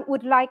 But I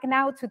would like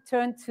now to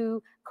turn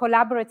to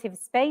collaborative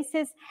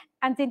spaces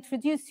and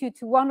introduce you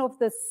to one of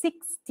the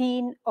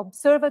 16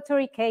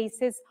 observatory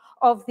cases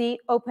of the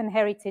Open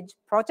Heritage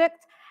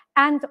Project,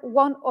 and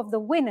one of the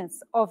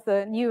winners of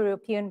the New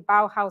European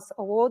Bauhaus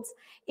Awards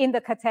in the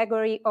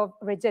category of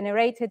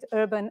regenerated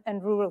urban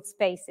and rural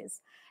spaces.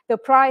 The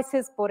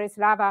prizes,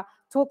 Borislava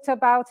talked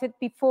about it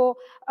before,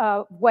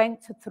 have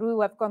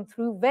gone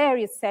through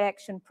various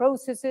selection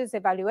processes,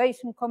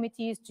 evaluation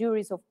committees,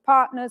 juries of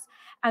partners,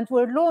 and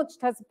were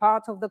launched as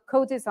part of the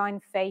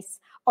co-design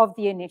phase of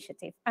the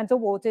initiative and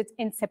awarded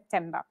in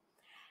September.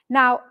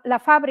 Now, La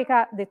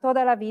Fábrica de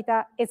Toda la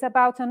Vida is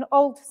about an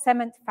old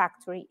cement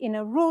factory in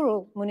a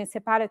rural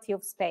municipality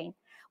of Spain,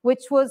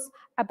 which was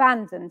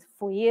abandoned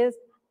for years,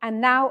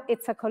 and now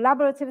it's a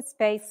collaborative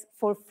space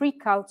for free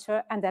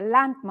culture and a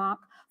landmark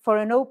for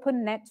an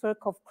open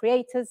network of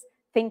creators,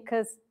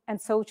 thinkers,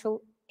 and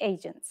social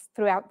agents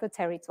throughout the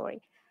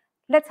territory.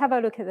 Let's have a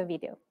look at the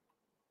video.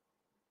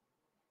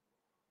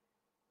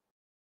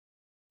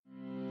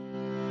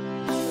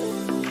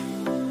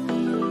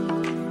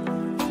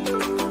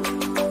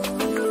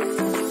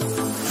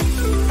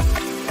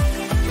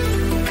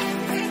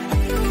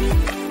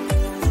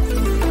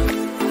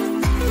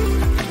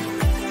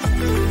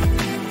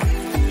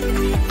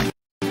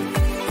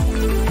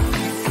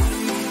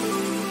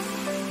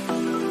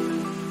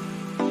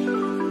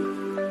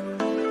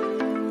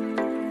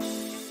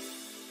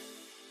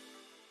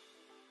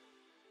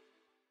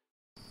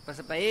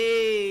 Pasa para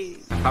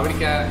ahí.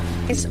 Fábrica.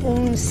 Es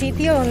un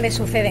sitio donde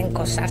suceden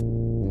cosas.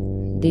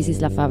 This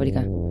is La Fábrica,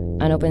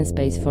 an open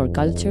space for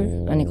culture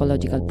and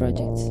ecological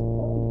projects.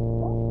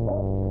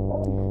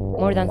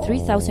 More than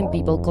 3,000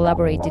 people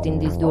collaborated in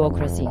this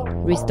duocracy,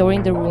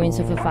 restoring the ruins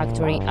of a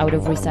factory out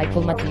of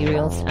recycled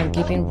materials and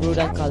keeping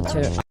rural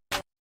culture.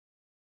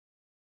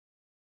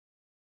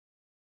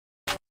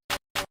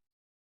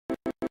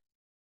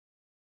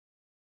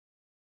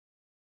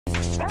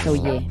 So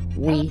yeah,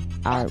 we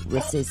are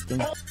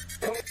resisting.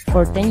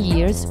 For 10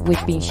 years,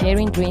 we've been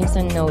sharing dreams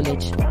and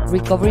knowledge,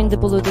 recovering the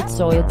polluted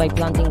soil by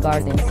planting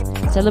gardens,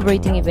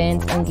 celebrating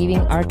events and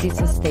giving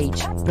artists a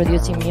stage,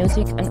 producing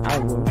music and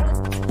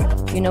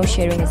artwork. You know,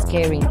 sharing is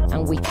caring,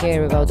 and we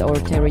care about our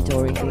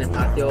territory. Un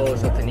espacio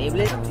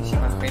sostenible,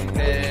 muchísima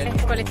gente.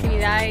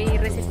 Colectividad y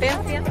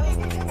resistencia.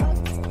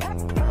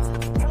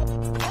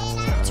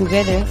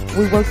 Together,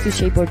 we work to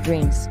shape our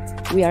dreams.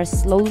 We are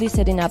slowly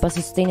setting up a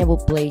sustainable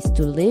place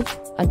to live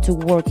and to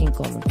work in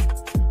common.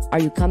 Are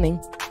you coming?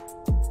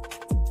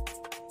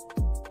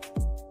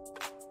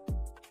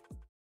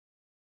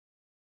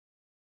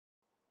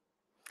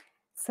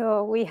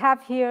 So we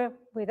have here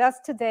with us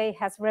today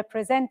as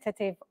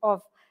representative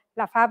of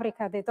La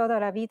Fábrica de Toda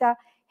la Vida,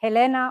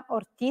 Helena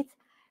Ortiz,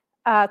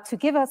 to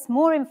give us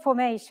more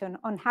information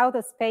on how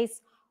the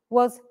space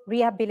was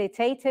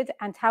rehabilitated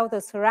and how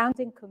the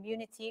surrounding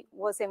community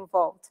was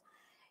involved.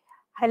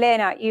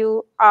 Helena,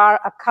 you are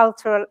a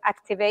cultural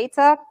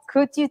activator.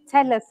 Could you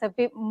tell us a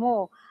bit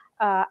more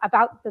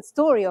about the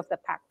story of the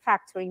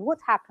factory? What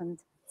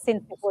happened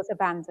since it was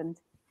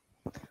abandoned?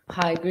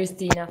 Hi,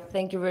 Cristina.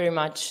 Thank you very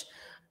much.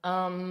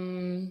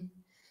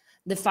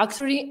 The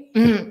factory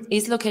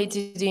is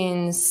located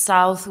in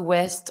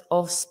southwest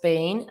of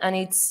Spain, and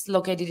it's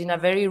located in a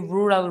very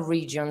rural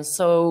region.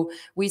 So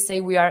we say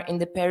we are in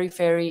the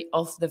periphery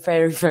of the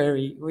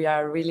periphery. We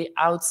are really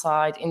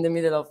outside in the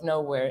middle of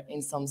nowhere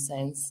in some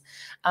sense.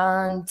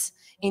 And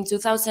in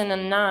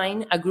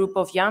 2009, a group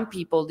of young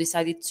people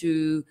decided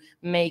to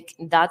make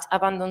that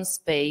abandoned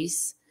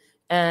space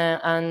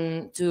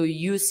and to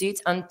use it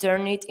and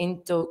turn it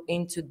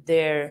into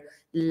their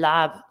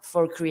lab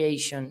for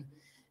creation.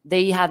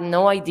 They had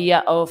no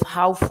idea of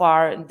how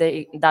far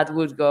that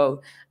would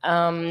go.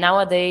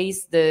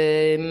 Nowadays,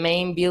 the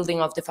main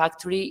building of the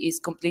factory is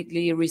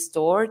completely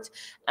restored,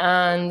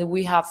 and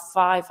we have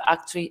 5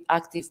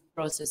 active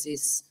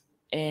processes.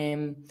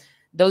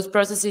 Those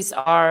processes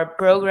are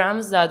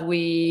programs that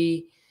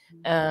we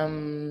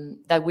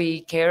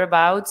care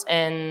about,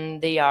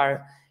 and they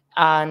are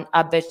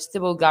a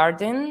vegetable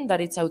garden that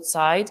is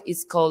outside.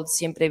 It's called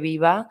Siempre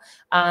Viva,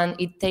 and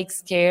it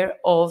takes care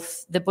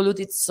of the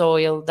polluted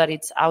soil that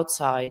it's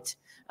outside.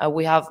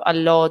 We have a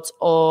lot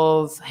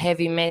of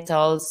heavy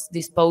metals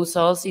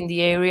disposals in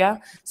the area,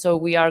 so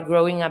we are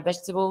growing a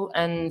vegetable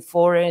and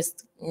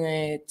forest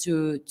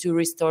to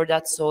restore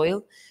that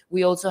soil.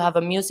 We also have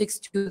a music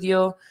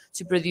studio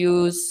to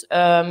produce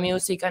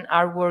music and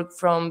artwork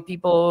from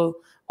people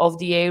of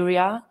the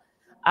area.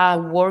 A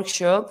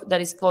workshop that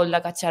is called La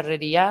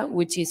Cacharrería,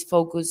 which is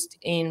focused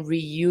in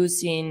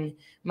reusing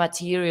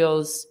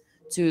materials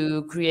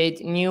to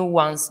create new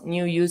ones,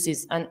 new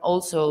uses, and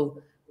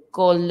also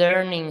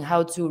co-learning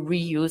how to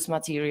reuse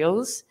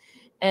materials.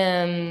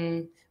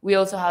 We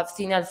also have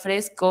Cine al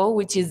Fresco,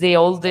 which is the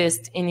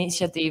oldest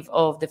initiative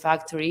of the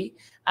factory,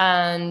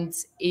 and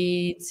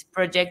its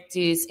project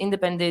is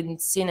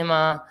independent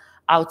cinema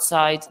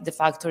outside the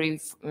factory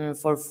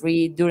for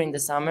free during the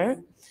summer.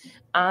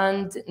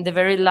 And the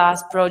very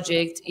last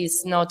project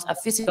is not a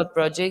physical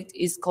project,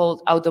 it's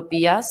called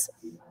Utopias,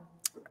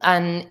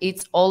 and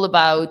it's all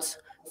about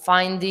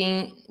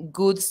finding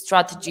good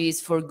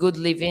strategies for good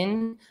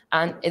living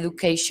and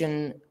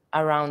education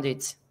around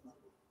it.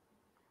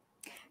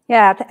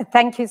 Yeah,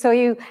 thank you. So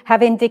you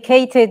have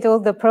indicated all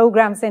the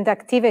programs and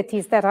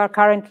activities that are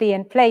currently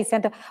in place.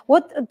 And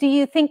what do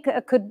you think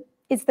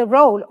is the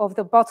role of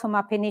the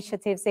bottom-up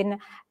initiatives in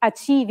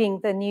achieving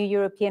the new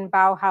European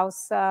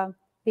Bauhaus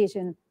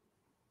vision?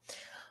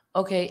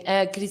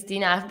 Okay,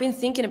 Cristina, I've been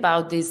thinking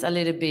about this a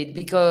little bit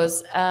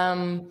because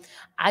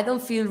I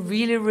don't feel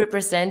really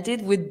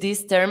represented with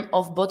this term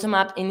of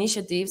bottom-up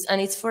initiatives,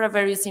 and it's for a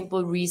very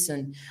simple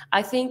reason.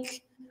 I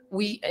think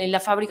we, in La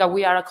Fábrica,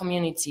 we are a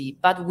community,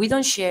 but we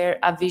don't share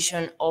a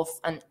vision of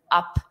an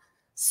up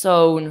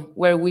zone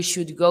where we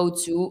should go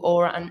to,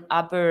 or an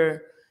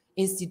upper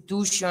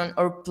institution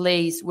or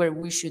place where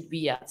we should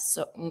be at.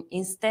 So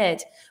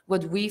instead,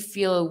 what we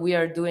feel we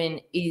are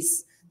doing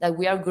is that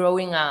we are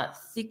growing a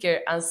thicker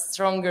and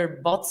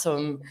stronger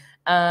bottom.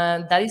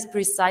 That is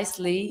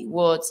precisely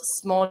what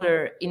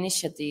smaller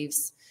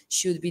initiatives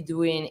should be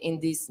doing in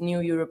this new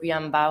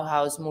European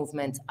Bauhaus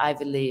movement, I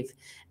believe.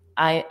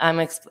 I'm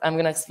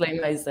going to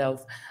explain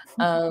myself.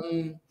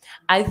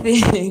 I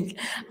think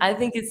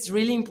it's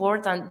really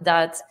important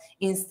that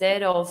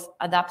instead of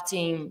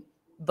adapting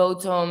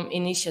bottom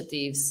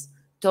initiatives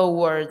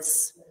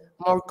towards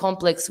more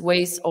complex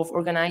ways of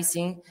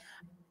organizing,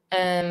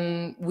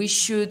 we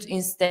should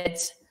instead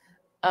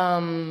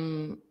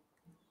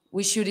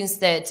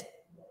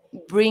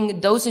bring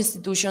those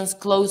institutions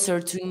closer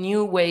to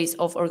new ways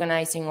of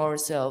organizing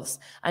ourselves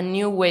and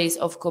new ways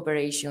of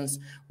cooperations.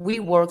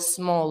 We work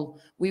small,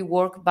 we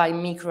work by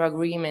micro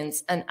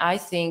agreements, and I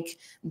think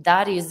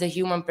that is the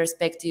human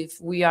perspective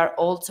we are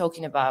all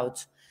talking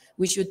about.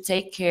 We should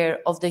take care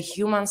of the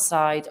human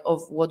side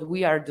of what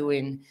we are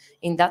doing.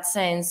 In that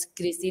sense,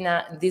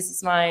 Cristina, this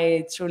is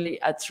a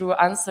true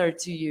answer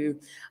to you.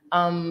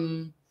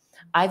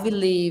 I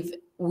believe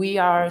we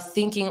are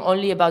thinking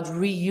only about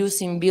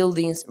reusing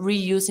buildings,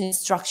 reusing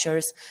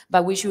structures,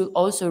 but we should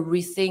also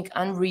rethink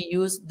and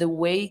reuse the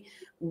way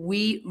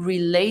we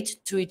relate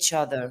to each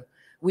other.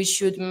 We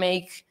should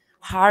make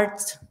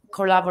hard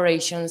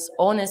collaborations,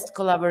 honest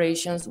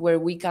collaborations, where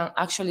we can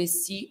actually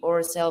see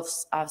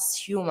ourselves as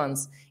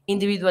humans,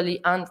 individually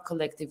and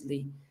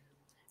collectively.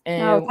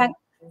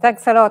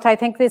 Thanks a lot. I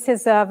think this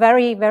is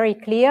very, very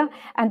clear.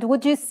 And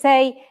would you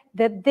say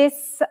that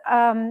this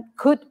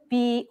could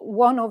be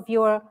one of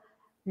your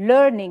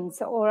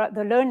learnings, or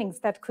the learnings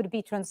that could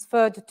be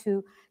transferred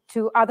to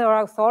other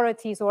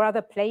authorities or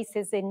other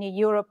places in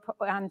Europe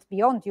and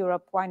beyond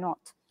Europe? Why not?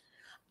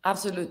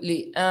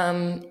 Absolutely.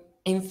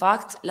 In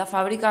fact, La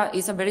Fábrica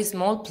is a very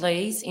small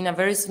place in a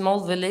very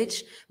small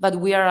village, but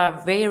we are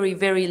a very,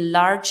 very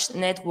large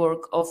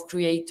network of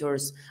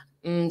creators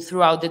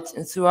throughout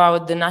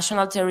the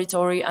national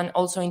territory and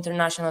also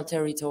international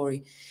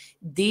territory.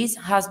 This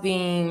has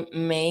been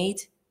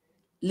made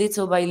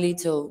little by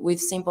little with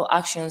simple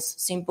actions,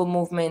 simple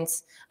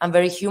movements, and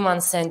very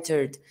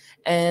human-centered.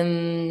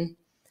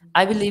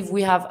 I believe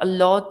we have a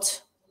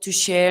lot to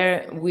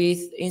share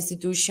with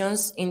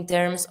institutions in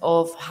terms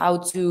of how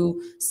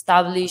to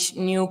establish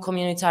new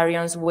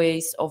communitarian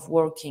ways of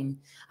working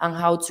and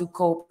how to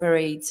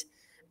cooperate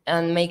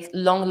and make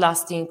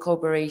long-lasting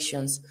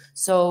cooperations.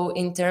 So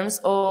in terms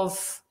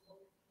of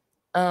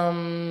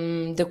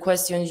the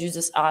questions you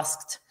just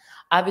asked,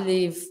 I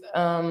believe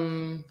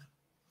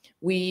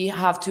we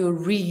have to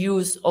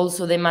reuse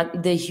also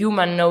the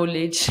human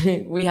knowledge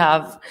we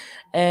have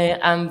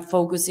and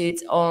focus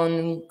it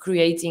on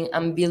creating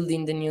and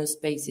building the new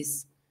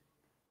spaces.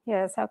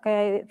 Yes,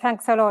 okay,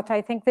 thanks a lot.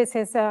 I think this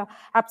is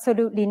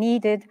absolutely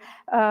needed.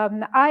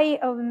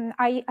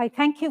 I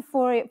thank you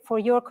for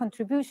your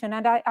contribution,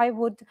 and I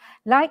would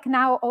like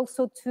now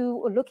also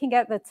to, looking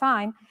at the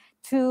time,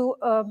 to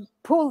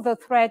pull the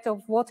thread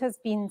of what has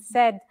been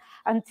said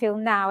until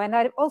now. And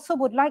I also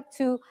would like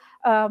to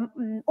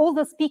all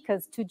the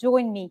speakers to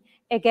join me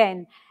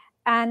again.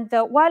 And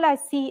while I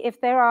see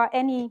if there are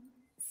any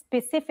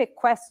specific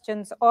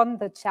questions on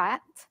the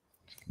chat,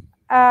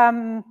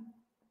 I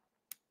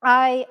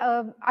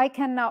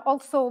can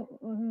also,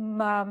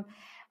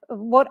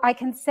 what I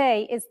can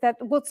say is that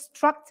what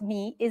struck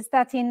me is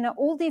that in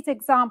all these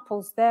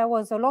examples, there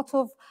was a lot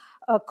of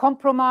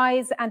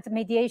compromise and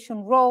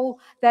mediation role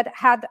that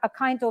had a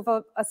kind of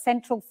a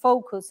central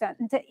focus,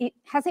 and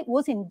as it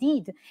was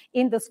indeed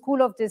in the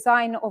School of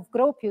Design of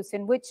Gropius,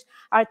 in which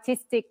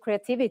artistic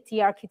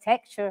creativity,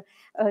 architecture,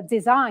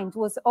 design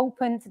was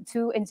opened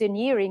to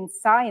engineering,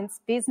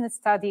 science, business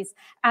studies,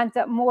 and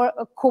more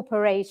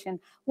cooperation.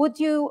 Would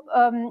you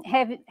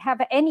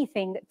have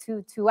anything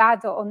to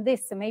add on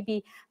this?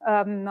 Maybe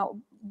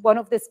one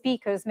of the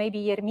speakers, maybe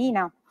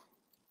Jermina.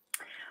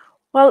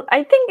 Well,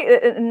 I think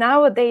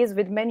nowadays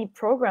with many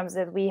programs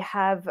that we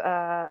have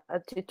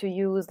to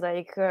use,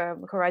 like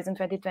Horizon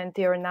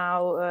 2020 or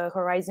now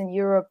Horizon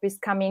Europe is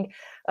coming,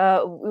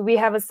 we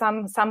have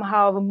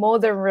somehow a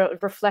modern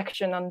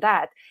reflection on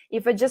that.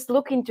 If I just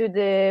look into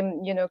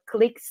the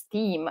CLEI's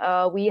team,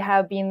 we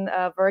have been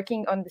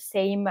working on the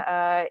same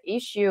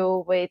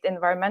issue with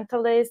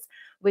environmentalists,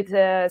 with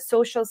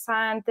social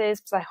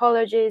scientists,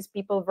 psychologists,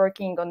 people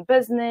working on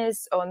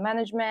business, on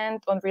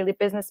management, on really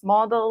business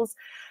models.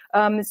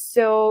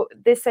 So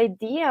this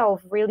idea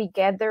of really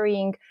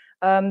gathering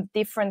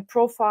different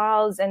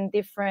profiles and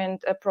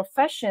different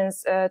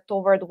professions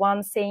toward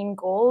one same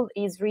goal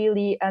is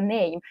really an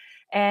aim.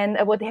 And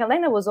what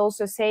Helena was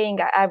also saying,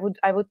 I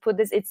would put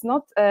this, it's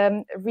not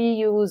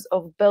reuse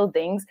of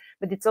buildings,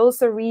 but it's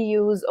also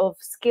reuse of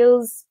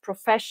skills,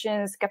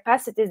 professions,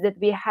 capacities that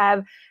we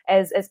have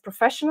as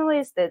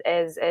professionals,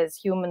 as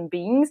human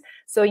beings.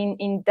 So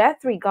in that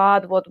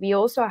regard, what we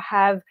also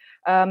have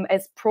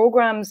as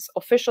programs,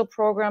 official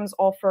programs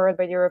offered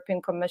by the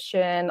European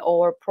Commission,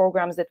 or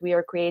programs that we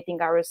are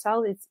creating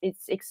ourselves,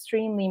 it's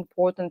extremely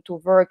important to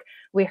work.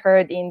 We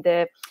heard in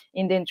the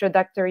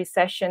introductory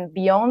session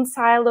beyond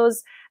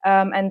silos,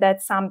 and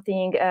that's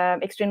something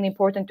extremely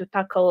important to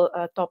tackle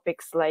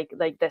topics like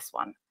this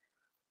one.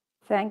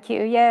 Thank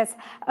you. Yes,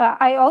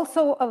 I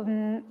also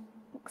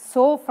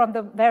saw from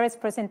the various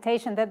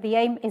presentations that the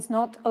aim is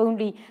not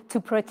only to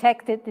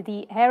protect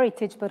the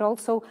heritage, but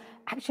also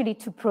actually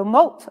to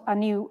promote a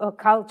new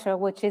culture,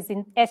 which is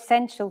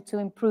essential to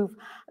improve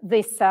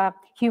this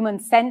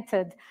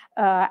human-centered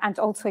and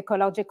also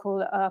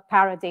ecological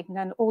paradigm.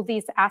 And all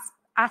these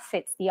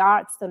assets, the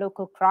arts, the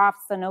local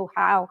crafts, the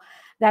know-how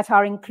that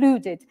are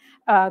included,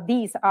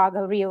 these are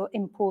the real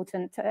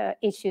important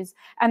issues.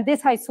 And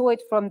this, I saw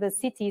it from the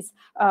city's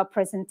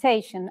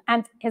presentation,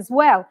 and as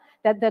well,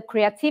 that the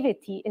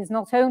creativity is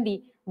not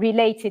only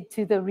related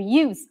to the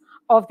reuse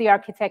of the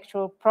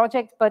architectural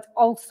project, but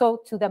also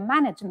to the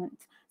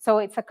management. So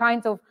it's a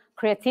kind of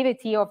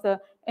creativity of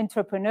the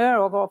entrepreneur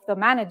or of the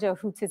manager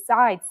who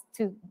decides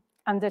to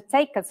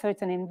undertake a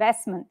certain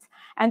investment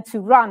and to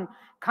run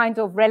kind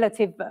of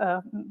relative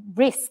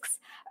risks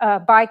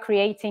by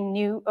creating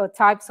new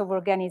types of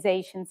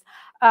organizations.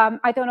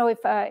 I don't know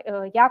if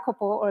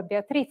Jacopo or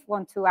Beatriz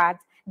want to add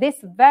this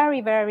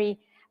very, very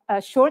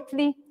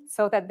shortly,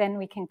 so that then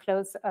we can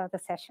close the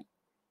session.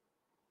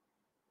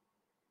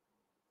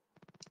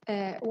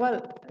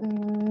 Well,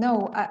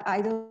 no,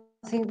 I don't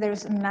think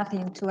there's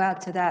nothing to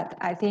add to that.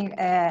 I think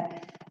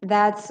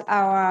that's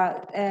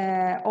our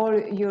all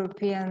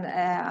European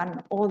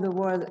and all the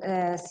world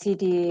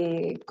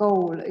city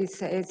goal.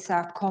 It's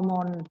a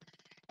common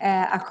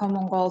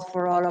goal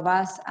for all of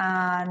us,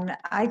 and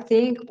I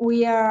think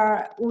we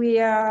are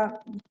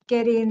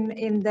getting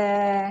in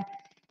the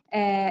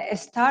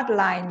start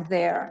line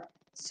there.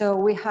 So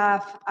we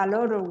have a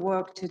lot of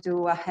work to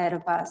do ahead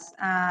of us,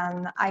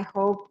 and I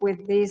hope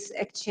with this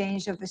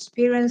exchange of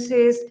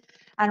experiences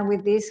and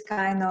with this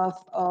kind of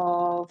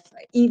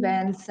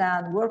events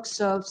and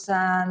workshops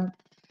and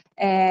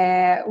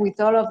with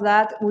all of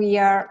that, we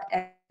are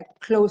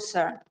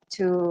closer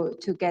to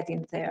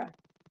getting there.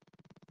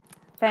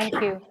 Thank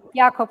you.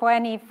 Jacopo,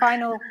 any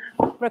final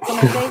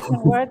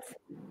recommendation words?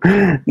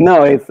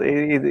 No,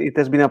 it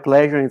has been a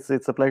pleasure.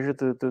 It's a pleasure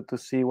to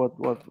see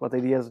what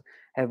ideas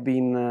have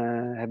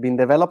been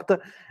developed.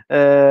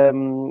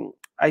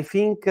 I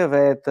think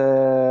that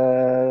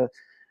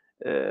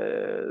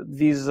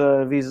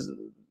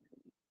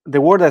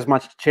the world has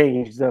much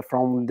changed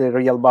from the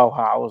real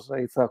Bauhaus.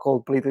 It's a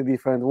completely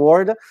different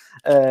world.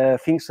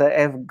 Things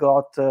have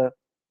got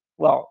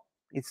well,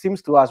 it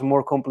seems to us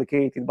more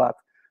complicated, but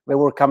they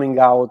were coming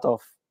out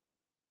of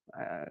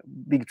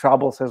big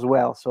troubles as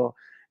well. So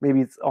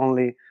maybe it's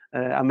only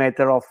a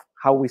matter of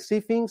how we see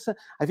things.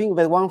 I think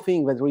that one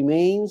thing that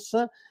remains,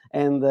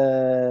 and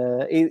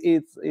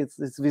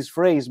it's this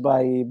phrase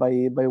by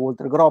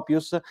Walter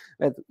Gropius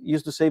that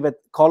used to say that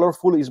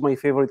colorful is my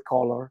favorite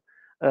color.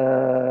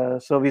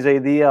 So this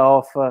idea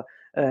of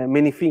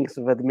many things,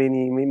 that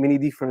many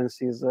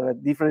differences.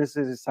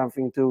 Differences is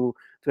something to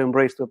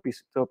embrace, to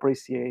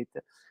appreciate.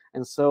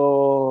 And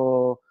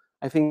so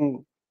I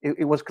think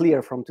it was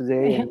clear from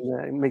today, and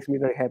it makes me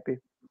very happy.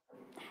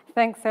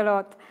 Thanks a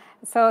lot.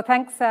 So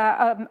thanks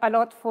a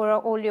lot for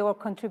all your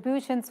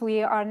contributions.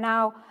 We are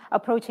now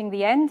approaching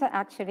the end.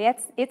 Actually,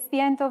 it's the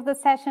end of the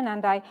session,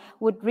 and I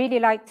would really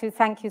like to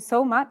thank you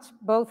so much,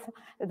 both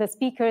the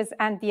speakers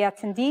and the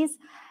attendees.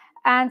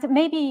 And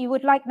maybe you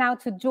would like now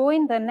to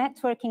join the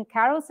networking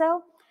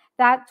carousel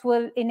that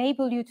will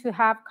enable you to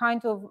have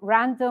kind of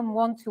random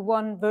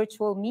one-to-one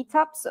virtual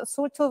meetups,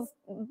 sort of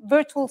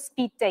virtual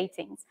speed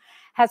datings.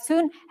 As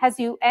soon as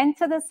you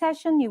enter the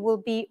session, you will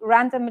be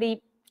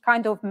randomly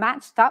kind of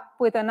matched up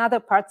with another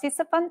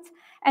participant,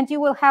 and you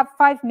will have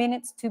 5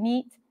 minutes to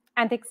meet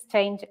and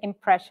exchange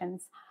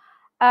impressions.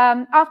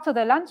 After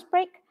the lunch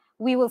break,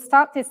 we will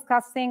start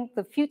discussing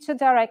the future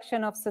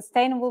direction of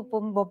sustainable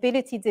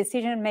mobility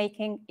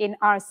decision-making in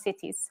our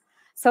cities.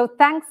 So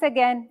thanks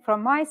again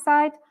from my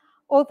side,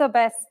 all the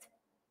best,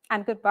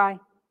 and goodbye.